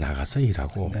바깥에 나가서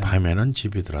일하고 밤에는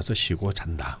집에 들어와서 쉬고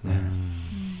잔다.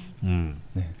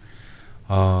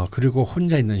 그리고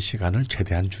혼자 있는 시간을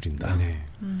최대한 줄인다.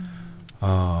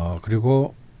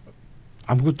 그리고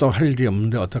아무것도 할 일이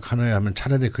없는데 어떡하느냐 하면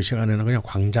차라리 그 시간에는 그냥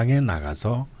광장에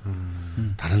나가서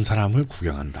다른 사람을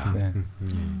구경한다.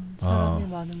 사람이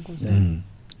많은 곳에.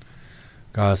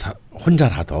 그러니까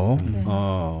혼자라도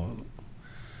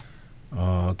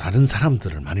다른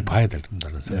사람들을 많이 봐야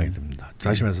된다는 생각이 듭니다.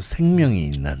 다시 말해서 생명이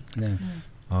있는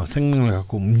생명을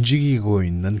갖고 움직이고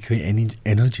있는 그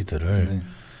에너지들을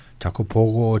자꾸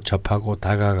보고 접하고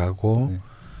다가가고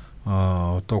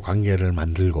또 관계를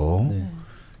만들고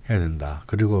해야 된다.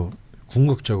 그리고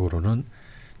궁극적으로는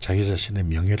자기 자신의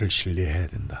명예를 신뢰해야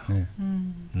된다.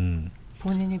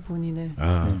 본인이 본인을.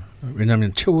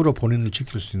 왜냐하면 최후로 본인을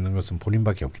지킬 수 있는 것은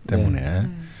본인밖에 없기 때문에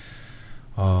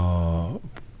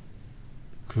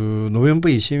그 노벰버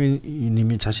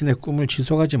 22님이 자신의 꿈을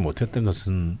지속하지 못했던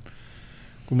것은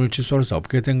꿈을 지속할 수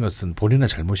없게 된 것은 본인의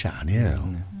잘못이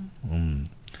아니에요.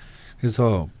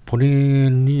 그래서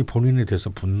본인이 본인에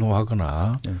대해서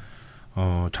분노하거나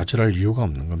좌절할 이유가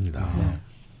없는 겁니다.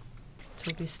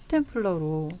 저기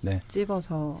스탬플러로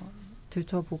찝어서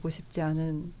들춰보고 싶지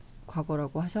않은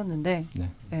과거라고 하셨는데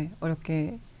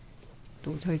어렵게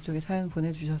또 저희 쪽에 사연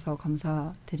보내주셔서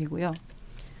감사드리고요.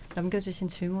 남겨주신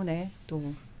질문에 또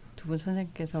두 분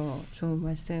선생님께서 좋은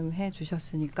말씀해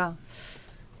주셨으니까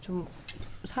좀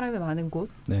사람이 많은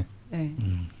곳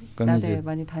낮에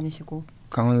많이 다니시고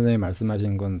강원 선생님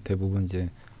말씀하신 건 대부분 이제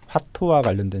화토와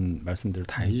관련된 말씀들을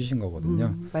다 해주신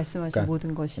거거든요. 말씀하신 그러니까,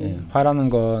 모든 것이 화라는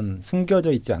건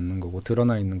숨겨져 있지 않는 거고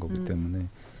드러나 있는 거기 때문에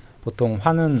보통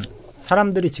화는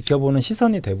사람들이 지켜보는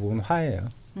시선이 대부분 화예요.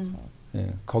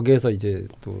 거기에서 이제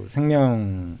또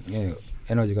생명의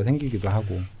에너지가 생기기도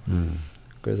하고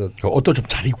그래서 옷도 좀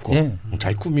잘 입고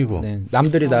잘 꾸미고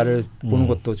남들이 나를 보는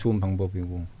것도 좋은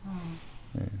방법이고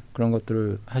그런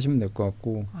것들을 하시면 될 것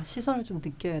같고 시선을 좀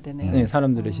느껴야 되네요.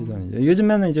 사람들의 시선이죠.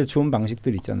 요즘에는 이제 좋은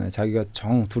방식들 있잖아요. 자기가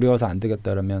정 두려워서 안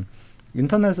되겠다라면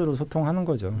인터넷으로 소통하는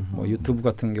거죠. 뭐 유튜브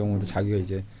같은 경우도 자기가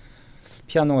이제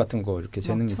피아노 같은 거 이렇게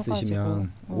재능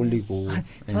있으시면 올리고.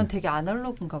 전 되게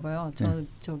아날로그인가 봐요. 저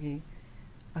저기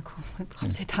그거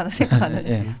갑자기 단어 생각 안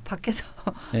나네. 밖에서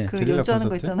그 연주하는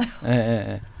거 있잖아요.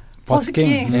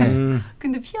 버스킹.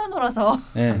 근데 피아노라서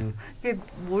그게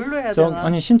뭘로 해야 되나?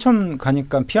 아니 신촌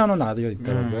가니까 피아노 놔져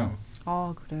있더라고요.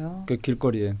 아 그래요? 그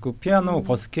길거리에 그 피아노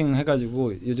버스킹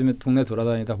해가지고 요즘에 동네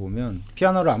돌아다니다 보면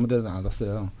피아노를 아무데나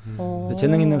놔뒀어요.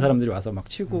 재능 있는 사람들이 와서 막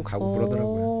치고 가고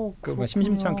그러더라고요. 그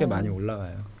심심치 않게 많이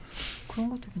올라가요. 그런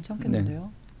것도 괜찮겠는데요.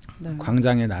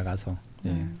 광장에 나가서.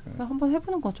 한번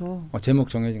해보는 거죠. 제목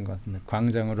정해진 것 같은데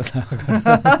광장으로 나가.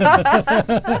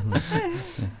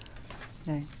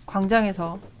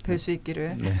 광장에서 뵐 수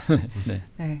있기를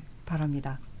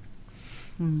바랍니다.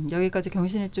 여기까지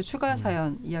경신일주 추가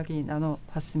사연 이야기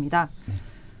나눠봤습니다.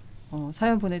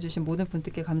 사연 보내주신 모든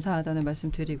분들께 감사하다는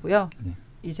말씀 드리고요.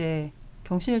 이제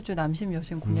경신일주 남심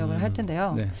여심 공략을 할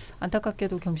텐데요.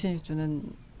 안타깝게도 경신일주는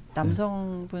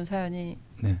남성분 사연이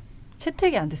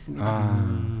채택이 안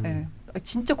됐습니다.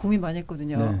 진짜 고민 많이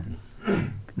했거든요.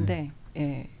 근데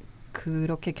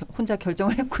그렇게 혼자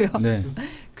결정을 했고요.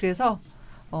 그래서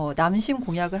남심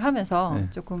공약을 하면서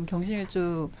조금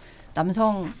경신일주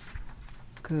남성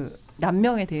그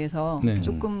남명에 대해서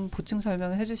조금 보충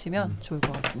설명을 해주시면 좋을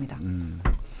것 같습니다.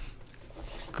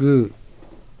 그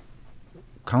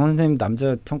강원 선생님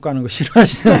남자 평가하는 거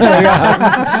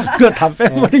싫어하시잖아요. 그거 다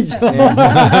빼버리죠.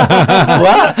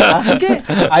 그게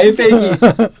아예 빼기.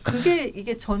 그게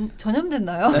이게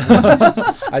전염됐나요?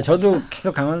 저도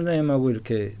계속 강원 선생님하고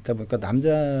이렇게 있다 보니까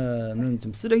남자는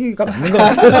좀 쓰레기가 맞는 것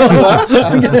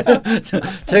같아요.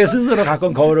 제가 스스로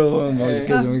가끔 거울을 뭐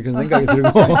이렇게 좀 그런 생각이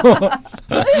들고.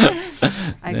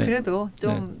 그래도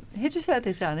좀 해주셔야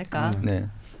되지 않을까.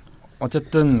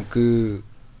 어쨌든 그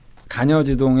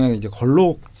간여지동의 이제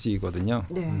걸록지거든요.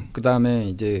 그 다음에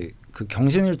이제 그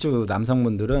경신일주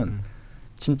남성분들은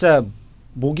진짜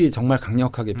목이 정말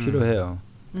강력하게 필요해요.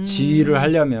 지휘를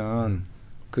하려면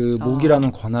그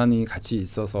목이라는 권한이 같이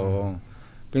있어서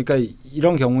그러니까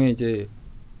이런 경우에 이제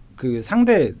그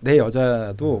상대 내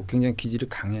여자도 굉장히 기질이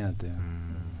강해야 돼요.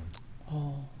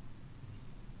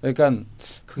 그러니까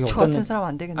그게 저 같은 사람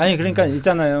안 되겠네. 아니 그러니까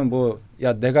있잖아요. 뭐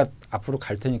야 내가 앞으로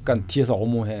갈 테니까 뒤에서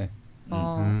어모해.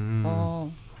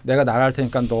 내가 나갈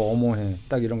테니까 너 어모해.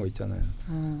 딱 이런 거 있잖아요.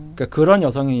 그러니까 그런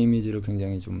여성의 이미지를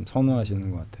굉장히 좀 선호하시는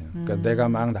것 같아요. 그러니까 내가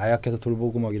막 나약해서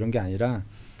돌보고 막 이런 게 아니라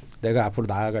내가 앞으로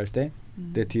나아갈 때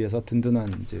내 뒤에서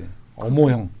든든한 이제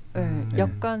어모형. 네,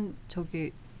 약간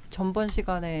저기 전번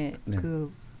시간에 네.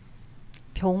 그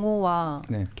병호와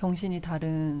네. 경신이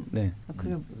다른 네.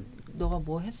 그게 너가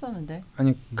뭐 했었는데?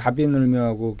 아니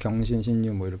갑인을묘하고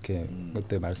경신신유 뭐 이렇게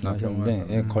그때 말씀하셨는데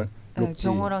예, 네,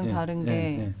 병호랑 예, 다른 예,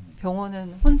 게 예.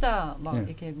 병호는 혼자 막 예.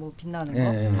 이렇게 뭐 빛나는 예,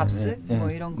 거, 예, 잡스 예, 뭐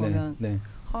예, 이런 네, 거면 네.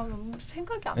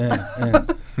 생각이 안 예, 나. 예.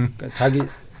 그러니까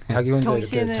자기 혼자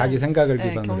이렇게 자기 생각을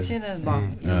기반으로 경신은 막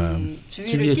이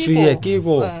주위에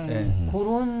끼고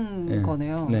그런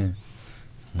거네요. 네.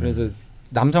 그래서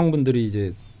남성분들이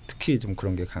이제 특히 좀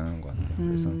그런 게 강한 것 같아요.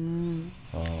 그래서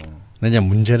근데 이제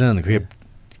문제는 그게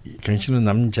경신은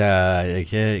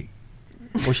남자에게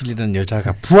꼬실리는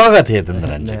여자가 부하가 돼야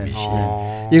된다는 점이시.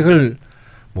 이걸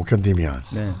못 견디면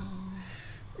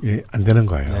안 되는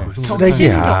거예요.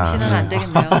 쓰레기야. 경신은 안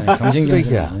되겠네요.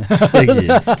 쓰레기야. 쓰레기.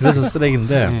 그래서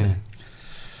쓰레기인데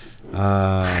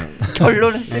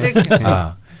결론은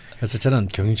쓰레기야. 그래서 저는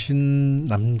경신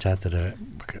남자들을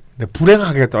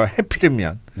불행하게 또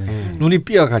해피려면 눈이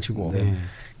삐어가지고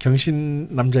경신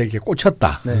남자에게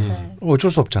꽂혔다.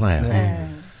 어쩔 수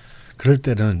없잖아요. 그럴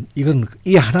때는 이건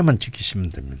이 하나만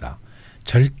지키시면 됩니다.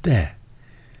 절대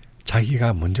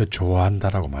자기가 먼저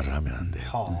좋아한다라고 말을 하면 안 돼요.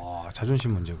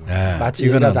 자존심 문제고. 네, 마치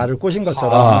얘가 나를 꼬신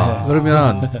것처럼.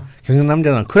 그러면 경신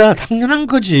남자는 그래 당연한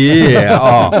거지.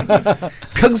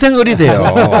 평생 어리대요.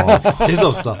 재수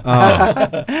없어.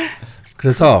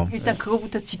 그래서 일단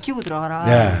그거부터 지키고 들어가라.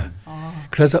 네.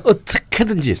 그래서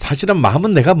어떻게든지 사실은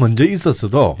마음은 내가 먼저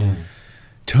있었어도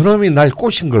저놈이 날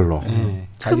꼬신 걸로.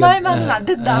 그 말만은 안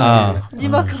된다.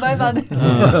 니마 그 말만은.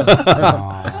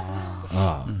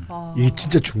 이게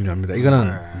진짜 중요합니다.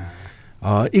 이거는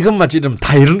이것만 찌르면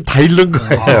다 잃는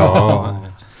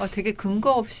거예요. 되게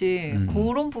근거 없이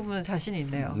그런 부분은 자신이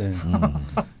있네요. 네.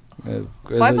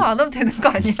 말만 안 하면 되는 거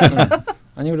아니야?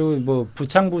 아니 그리고 뭐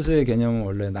부창부수의 개념은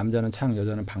원래 남자는 창,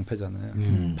 여자는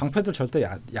방패잖아요. 방패도 절대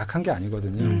약한 게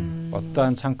아니거든요.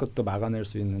 어떠한 창 끝도 막아낼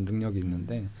수 있는 능력이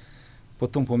있는데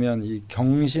보통 보면 이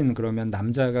경신 그러면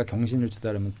남자가 경신을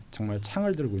주다라면 정말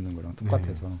창을 들고 있는 거랑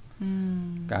똑같아서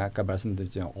그러니까 아까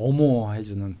말씀드렸지만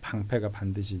엄호해주는 방패가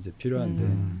반드시 이제 필요한데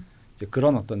이제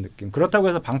그런 어떤 느낌. 그렇다고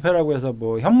해서 방패라고 해서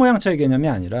뭐 현모양처의 개념이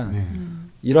아니라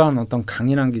이러한 어떤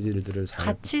강인한 기질들을 잘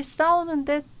같이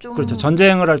싸우는데 좀 그렇죠.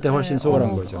 전쟁을 할 때 훨씬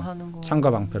수월한 거죠.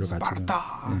 창과 방패를 같이.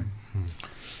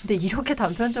 근데 이렇게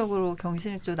단편적으로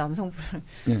경신일주 남성분을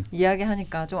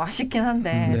이야기하니까 좀 아쉽긴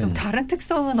한데 좀 다른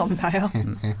특성은 없나요?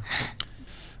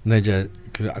 근데 이제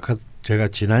그 아까 제가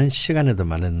지난 시간에도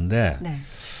말했는데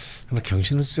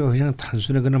경신일주가 그냥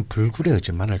단순히 그냥 불굴의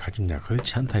의지만을 가졌냐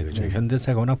그렇지 않다 이거죠.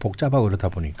 현대사가 워낙 복잡하고 그렇다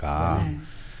보니까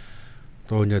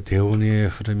또 이제 대운의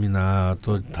흐름이나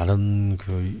또 다른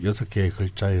그 6개의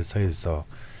글자의 사이에서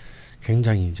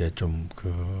굉장히 이제 좀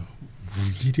그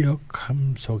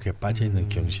무기력함 속에 빠져 있는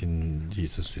경신이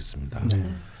있을 수 있습니다.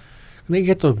 근데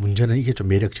이게 또 문제는 이게 좀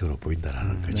매력적으로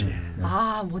보인다라는 거지.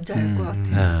 뭔지 알 것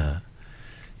같아.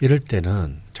 이럴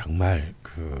때는 정말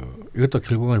그 이것도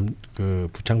결국은 그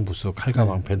부창부수 칼과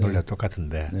방패 논리와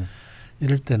똑같은데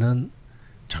이럴 때는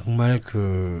정말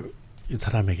그 이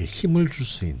사람에게 힘을 줄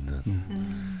수 있는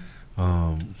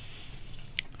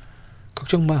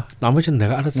걱정 마 나머지는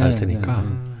내가 알아서 할 테니까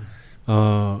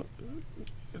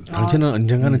당신은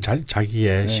언젠가는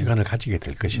자기의 시간을 가지게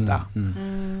될 것이다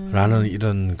라는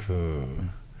이런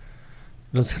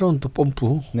이런 새로운 또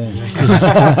뽐뿌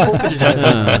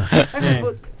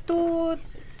또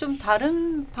좀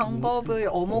다른 방법의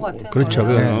어모 같은 그렇죠.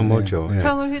 어모죠.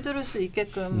 창을 휘두를 수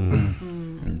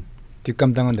있게끔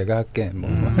뒷감당은 내가 할게 뭐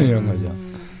이런 거죠.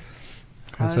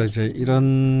 그래서 이제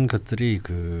이런 것들이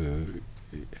그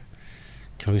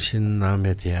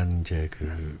경신남에 대한 이제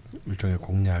그 일종의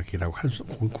공략이라고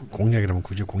공략이라면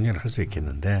굳이 공략을 할 수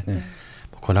있겠는데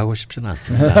뭐 권하고 싶지는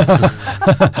않습니다.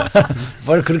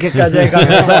 뭘 그렇게까지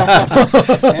해가면서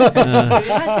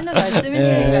하시는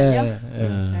말씀이시니까요.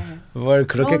 뭘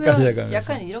그렇게까지 해가면서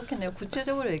약간 이렇게네요.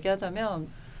 구체적으로 얘기하자면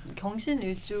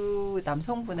경신일주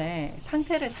남성분의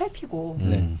상태를 살피고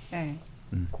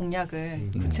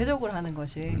공약을 구체적으로 하는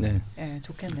것이 예,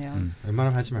 좋겠네요.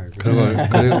 웬만하면 하지 말고.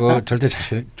 그리고 절대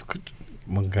자신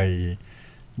뭔가 이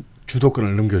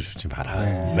주도권을 넘겨주지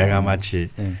마라. 내가 마치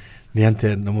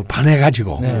니한테 너무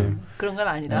반해가지고 그런 건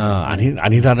아니다.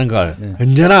 아니라는 걸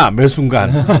언제나 매 순간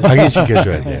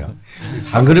확인시켜줘야 돼요.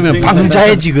 안 그러면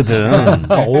방자해지거든.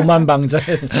 오만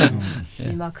방자해.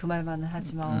 이마 그 말만은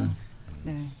하지 마.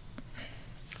 네.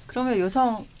 그러면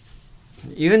여성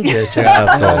이건 이제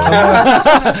제가 또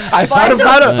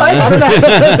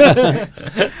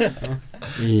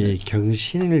이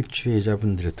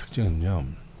경신일주의자분들의 특징은요.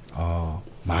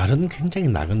 말은 굉장히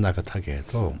나긋나긋하게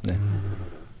해도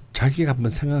자기가 한번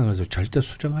생각해서 절대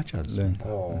수정하지 않습니다.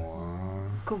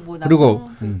 그리고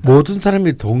모든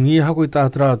사람이 동의하고 있다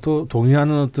하더라도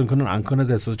동의하는 어떤 그런 안건에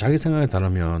대해서 자기 생각에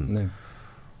다르면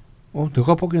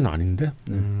내가 보기에는 아닌데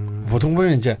보통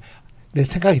보면 이제 내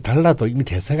생각이 달라도 이미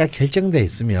대세가 결정돼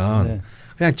있으면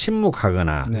그냥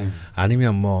침묵하거나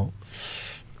아니면 뭐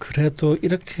그래도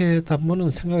이렇게 한번은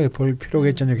생각해 볼 필요가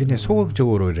있잖아요. 굉장히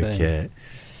소극적으로 이렇게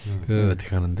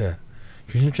어떻게 하는데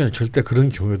경심주는 절대 그런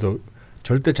경우에도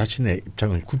절대 자신의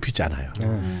입장을 굽히지 않아요.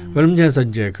 그런 점에서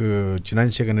이제 그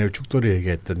지난 시간에 죽돌이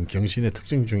얘기했던 경신의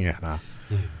특징 중에 하나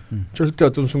절대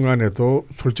어떤 순간에도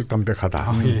솔직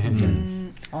담백하다.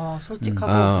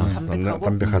 솔직하고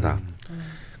담백하다.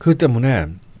 그렇기 때문에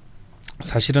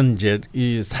사실은 이제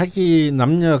이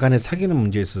남녀 간의 사귀는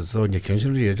문제에 있어서 이제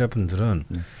경신의 여자분들은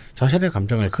자신의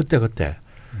감정을 그때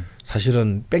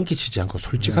사실은 뺑기치지 않고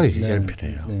솔직하게 얘기하는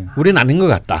편이에요. 우린 아닌 것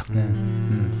같다.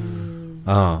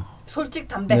 솔직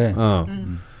담백.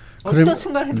 어떤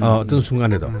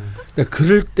순간에도. 근데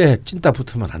그럴 때 찐따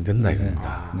붙으면 안 된다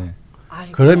이겁니다.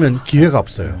 그러면 기회가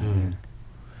없어요.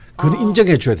 그건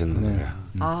인정해 줘야 된다는 거야.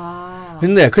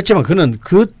 근데 그렇지만 그는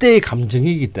그때의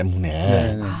감정이기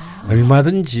때문에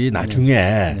얼마든지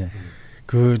나중에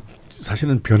그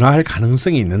사실은 변화할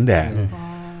가능성이 있는데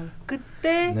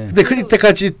근데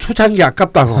그때까지 투자한 게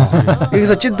아깝다고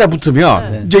여기서 찐따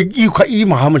붙으면 이제 이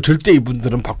마음을 절대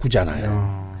이분들은 바꾸지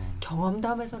않아요.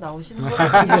 경험담에서 나오시는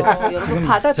거거든요. 여러분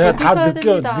받아들여야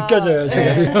됩니다. 느껴져요.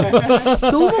 제가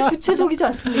너무 구체적이지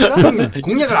않습니까?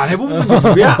 공략을 안 해본 분이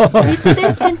누구야?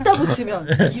 이때 찐따 붙으면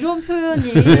이런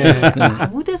표현이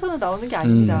아무 데서나 나오는 게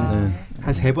아닙니다.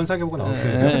 한 3번 사귀어보고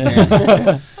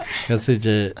나오거든요. 그래서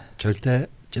이제 절대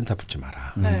찐따 붙지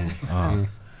마라.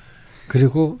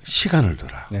 그리고 시간을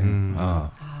둬라.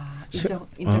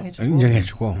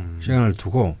 인정해주고 시간을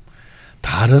두고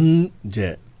다른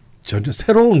이제 전혀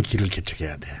새로운 길을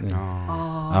개척해야 돼.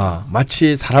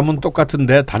 마치 사람은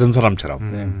똑같은데 다른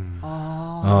사람처럼.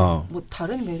 뭐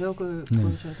다른 매력을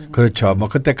보여줘야 되는. 그렇죠. 뭐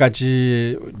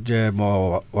그때까지 이제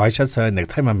뭐 와이셔츠에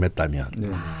넥타이만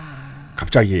맸다면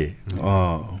갑자기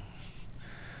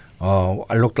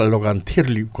알록달록한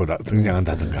티를 입고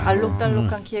등장한다든가.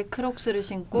 알록달록한 키에 크록스를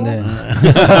신고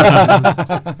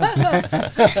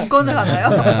두건을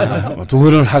하나요?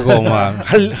 두건을 하고 막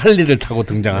할리를 타고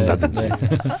등장한다든지.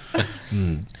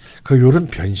 그 요런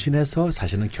변신에서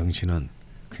사실은 경신은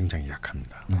굉장히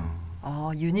약합니다.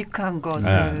 유니크한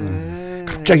것을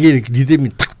갑자기 리듬이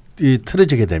탁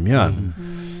틀어지게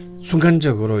되면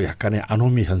순간적으로 약간의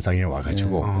아노미 현상이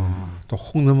와가지고 또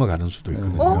혹 넘어가는 수도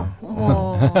있거든요.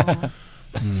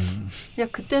 야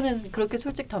그때는 그렇게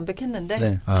솔직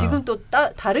담백했는데 지금 또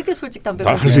다르게 솔직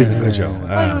담백할 수 있는 거죠.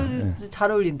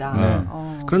 잘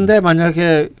어울린다. 그런데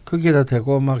만약에 거기에다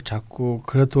대고 막 자꾸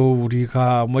그래도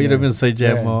우리가 뭐 이러면서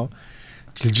이제 뭐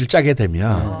질질 짜게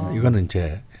되면 이거는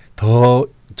이제 더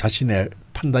자신의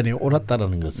판단이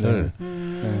옳았다라는 것을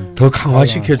더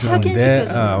강화시켜 주는데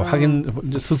확인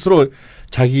스스로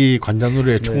자기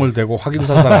관자놀이에 총을 대고 확인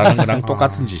사살하는 거랑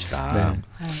똑같은 짓이다.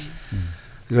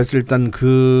 그래서 일단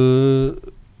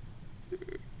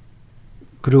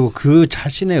그리고 그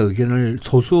자신의 의견을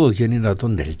소수 의견이라도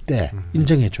낼 때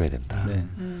인정해 줘야 된다.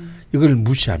 이걸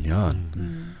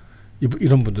무시하면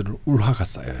이런 분들은 울화가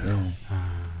쌓여요.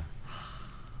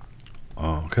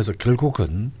 그래서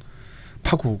결국은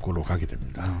파국으로 가게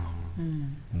됩니다.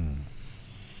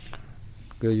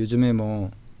 그 요즘에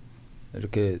뭐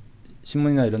이렇게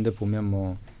신문이나 이런 데 보면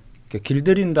뭐 이렇게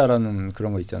길들인다라는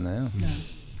그런 거 있잖아요.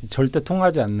 절대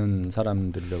통하지 않는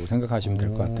사람들이라고 생각하시면 될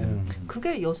것 같아요.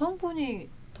 그게 여성분이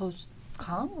더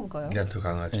강한 건가요? 네, 더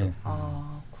강하죠.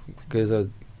 그래서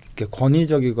이렇게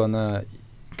권위적이거나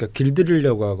그러니까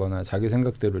길들이려고 하거나 자기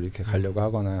생각대로 이렇게 가려고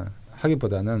하거나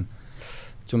하기보다는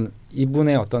좀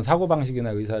이분의 어떤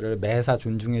사고방식이나 의사를 매사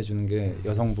존중해 주는 게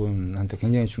여성분한테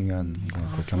굉장히 중요한 것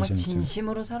같아요. 정말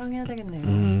진심으로 사랑해야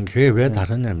되겠네요. 그게 왜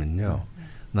다르냐면요.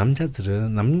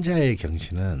 남자들은 남자의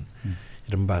경신은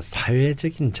이른바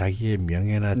사회적인 자기의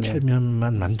명예나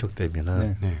체면만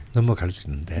만족되면은 넘어갈 수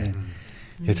있는데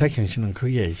여자 경신은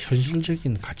거기에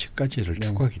현실적인 가치까지를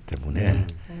추구하기 때문에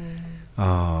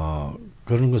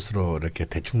그런 것으로 이렇게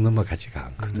대충 넘어가지가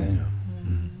않거든요.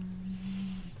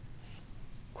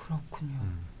 그렇군요.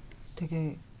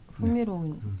 되게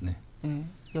흥미로운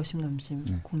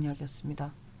여심남심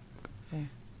공략이었습니다. 네.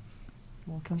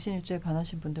 뭐 경신일주에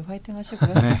반하신 분들 화이팅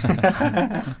하시고요.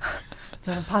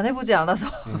 저는 반해보지 않아서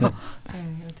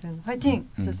여튼 화이팅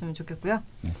하셨으면 좋겠고요.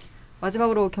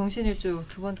 마지막으로 경신일주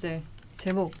두 번째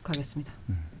제목 가겠습니다.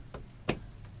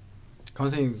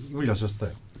 강선생님 입을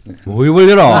여셨어요. 뭐 입을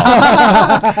열어?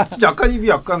 약간 입이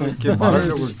약간 이렇게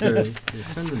말하려고 이렇게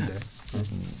했는데.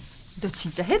 너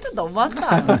진짜 해도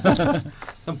너무한다.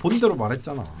 난 본대로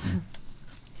말했잖아.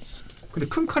 근데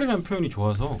큰 칼이라는 표현이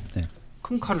좋아서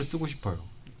큰 칼을 쓰고 싶어요.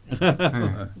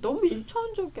 너무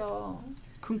일차원적이야.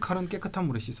 큰 칼은 깨끗한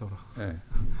물에 씻어라.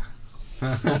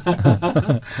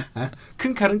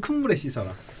 큰 칼은 큰 물에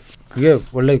씻어라. 그게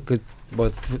원래 그 뭐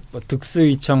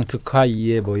득수이청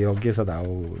득화이에 뭐 여기에서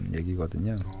나온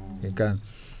얘기거든요. 그러니까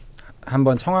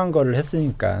한번 청한 거를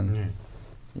했으니까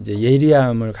이제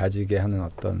예리함을 가지게 하는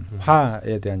어떤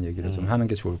화에 대한 얘기를 좀 하는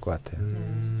게 좋을 것 같아요.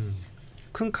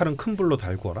 큰 칼은 큰 불로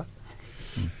달구어라.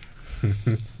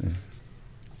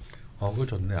 그거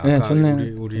좋네. 네, 아까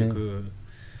좋네요. 우리 그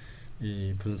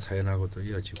이분 사연하고도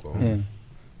이어지고. 그러니까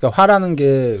화라는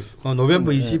게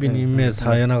노벰버 20일님의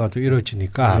사연하고도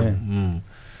이어지니까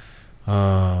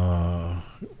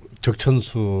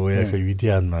적천수의 그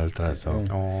위대한 말을 따라서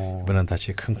이번엔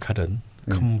다시 큰 칼은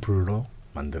큰 불로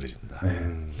만들어진다.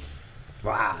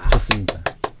 와, 좋습니다.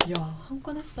 야, 한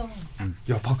건 했어.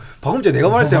 야, 방금 전에 내가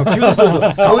말할 때 비웃었어.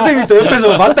 강선생님이 또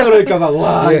옆에서 맞다 그러니까 막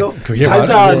와, 이거 그게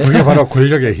바로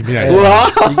권력의 힘이야. 와,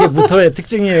 이게 무토의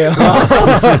특징이에요.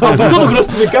 무토도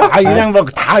그렇습니까? 그냥 막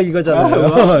다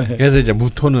이거잖아요. 그래서 이제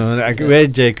무토는 왜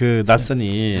이제 그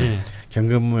낯선이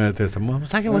경금에 대해서 뭐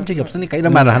사귀어 본 적이 없으니까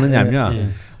이런 말을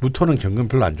하느냐면 무토는 경금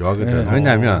별로 안 좋아하거든.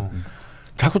 왜냐하면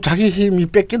자꾸 자기 힘이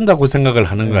뺏긴다고 생각을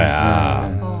하는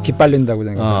거야. 기빨린다고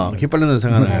생각. 기빨린다고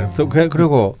생각하는 거야.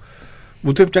 그리고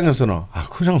무토 입장에서는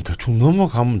그냥 대충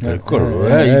넘어가면 될 걸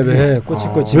왜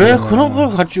꼬치꼬치 왜 그런 걸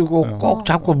가지고 꼭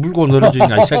자꾸 물고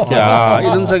늘어지냐 이 새끼야.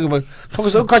 이런 생각이 막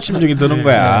속에서 억하심정이 드는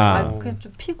거야. 그냥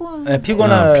좀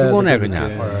피곤해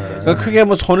그냥. 크게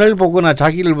뭐 손해를 보거나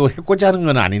자기를 뭐 해코지 하는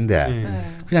건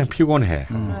아닌데 그냥 피곤해.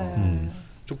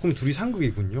 조금 둘이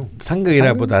상극이군요.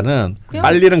 상극이라보다는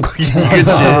빨리는 거기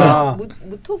그렇지.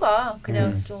 무토가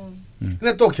그냥 좀.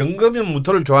 근데 또 경금이면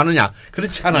무토를 좋아하느냐?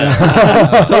 그렇지 않아요.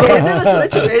 얘들은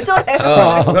도대체 왜 저래?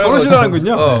 서로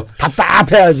싫어하는군요.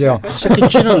 답답해야죠. 새끼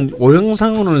치는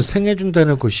오영상으로는 생해준다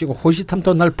해놓고 씨고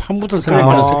호시탐탐 날 판부터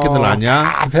생각하는 새끼들 아니야?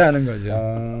 답답해하는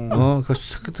거죠. 그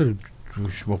새끼들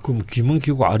그럼 귀만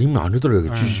귀고 아니면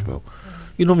아니더라고 주시면.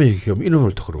 이놈의 얘기하면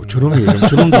이놈을 더 그러고 저놈의 얘기하면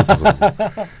저놈도 더 그러고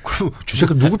그럼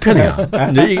주새끼 누구 편이야?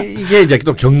 이게 이제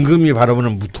또 경금이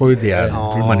바라보는 무토에 대한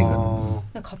불만인 거예요.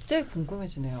 갑자기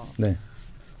궁금해지네요. 네.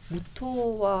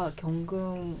 무토와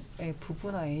경금의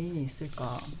부부나 애인이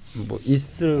있을까? 뭐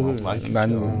있을 많이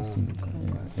있습니다.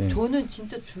 저는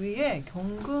진짜 주위에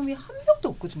경금이 한 명도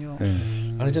없거든요.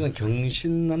 아니 저는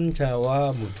경신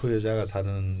남자와 무토 여자가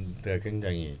사는 데가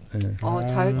굉장히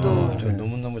잘 또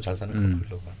너무너무 잘 사는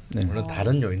커플로 봤어요. 물론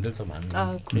다른 요인들도 많은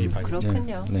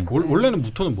그렇군요. 원래는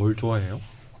무토는 뭘 좋아해요?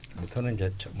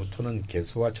 무토는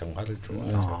개수와 정화를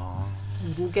좋아해요.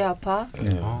 무게아파?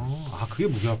 그게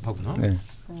무게아파구나.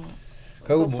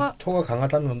 그리고 무토가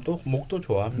강하다면 또 목도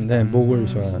좋아합니다. 네, 목을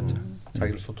좋아하죠.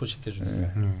 자기를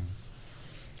소토시켜주는.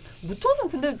 무토는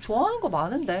근데 좋아하는 거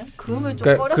많은데 그음을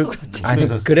좀 꺼려서 그렇지. 아니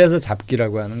그래서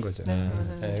잡기라고 하는 거죠.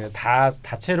 다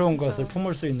다채로운 것을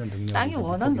품을 수 있는 능력. 땅이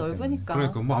워낙 넓으니까.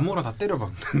 그러니까 뭐 아무거나 다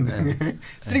때려박는데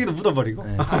쓰레기도 묻어버리고.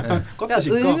 그러니까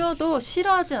을묘도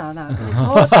싫어하진 않아. 근데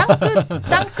저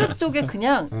땅끝 쪽에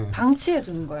그냥 방치해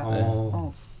두는 거야.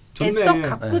 애써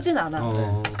가꾸진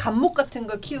않아. 감목 같은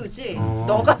걸 키우지.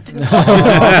 너 같은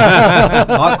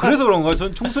거. 그래서 그런가?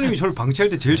 전 총수님이 저를 방치할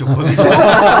때 제일 좋거든요.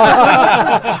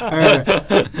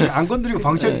 안 건드리고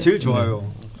방치할 때 제일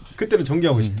좋아요. 그때는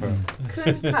전개하고 싶어요.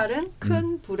 큰 칼은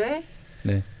큰 불에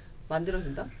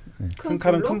만들어진다. 큰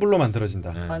칼은 큰 불로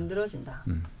만들어진다. 만들어진다.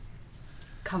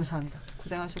 감사합니다.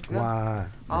 고생하셨고요.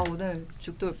 오늘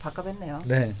죽돌 밥값했네요.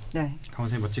 네.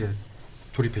 강원생님 멋지게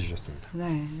조립해 주셨습니다.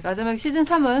 네, 라자맥 시즌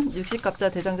 3은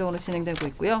 60갑자 대장정으로 진행되고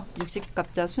있고요.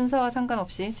 60갑자 순서와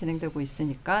상관없이 진행되고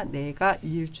있으니까 내가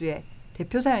이 일주의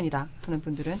대표 사연이다 하는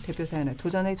분들은 대표 사연에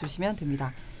도전해 주시면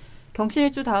됩니다.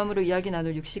 경신일주 다음으로 이야기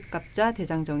나눌 60갑자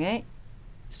대장정의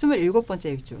 27번째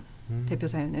일주 대표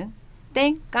사연은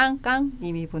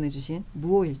땡깡깡님이 보내주신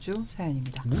무호일주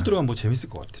사연입니다. 무 들어가면 뭐 재밌을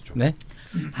것 같아 좀. 네.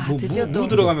 드디어 또 무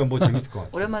들어가면 뭐 재밌을 것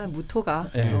같아. 오랜만에 무토가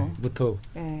무토.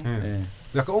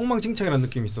 약간 엉망진창이라는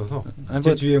느낌이 있어서 아니, 제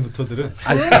뭐, 주위의 무토들은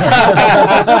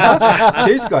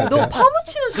재밌을 것 같아. 너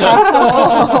파묻히는 수가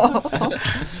있어.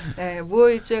 네,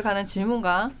 무호일주에 관한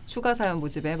질문과 추가 사연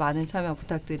모집에 많은 참여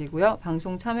부탁드리고요.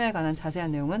 방송 참여에 관한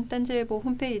자세한 내용은 딴지일보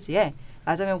홈페이지에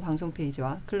라자명 방송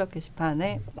페이지와 클럽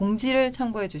게시판에 공지를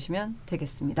참고해 주시면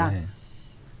되겠습니다.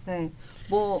 네,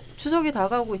 뭐 추석이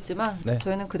다가오고 있지만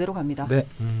저희는 그대로 갑니다. 네,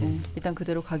 일단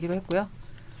그대로 가기로 했고요.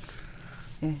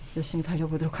 네, 열심히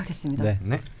달려보도록 하겠습니다. 네.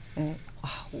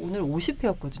 오늘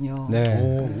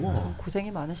 50회였거든요. 참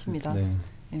고생이 많으십니다.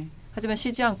 네, 하지만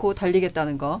쉬지 않고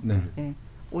달리겠다는 거. 네,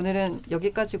 오늘은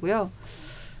여기까지고요.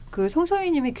 그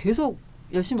성성희님이 계속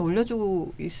열심히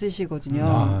올려주고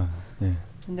있으시거든요.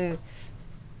 근데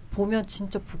보면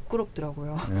진짜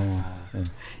부끄럽더라고요.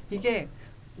 이게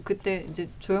그때 이제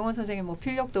조영원 선생님 뭐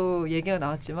필력도 얘기가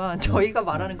나왔지만 저희가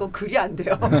말하는 건 글이 안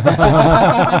돼요.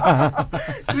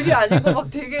 글이 아니고 막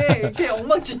되게 이렇게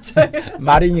엉망진창이에요.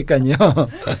 말이니까요.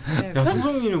 네, 야,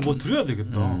 성성님은 뭐 드려야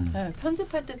되겠다. 네,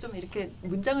 편집할 때 좀 이렇게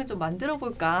문장을 좀 만들어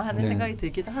볼까 하는 생각이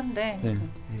들기도 한데.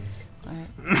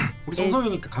 우리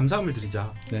성성이니까 감사함을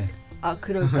드리자. 아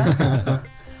그럴까?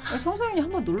 성성이님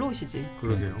한번 놀러 오시지.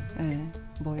 그러게요. 네,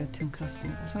 뭐 여튼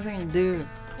그렇습니다. 성성이님 늘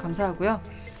감사하고요.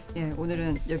 예,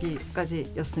 오늘은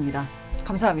여기까지였습니다.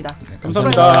 감사합니다.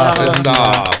 감사합니다.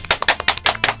 수고하셨습니다.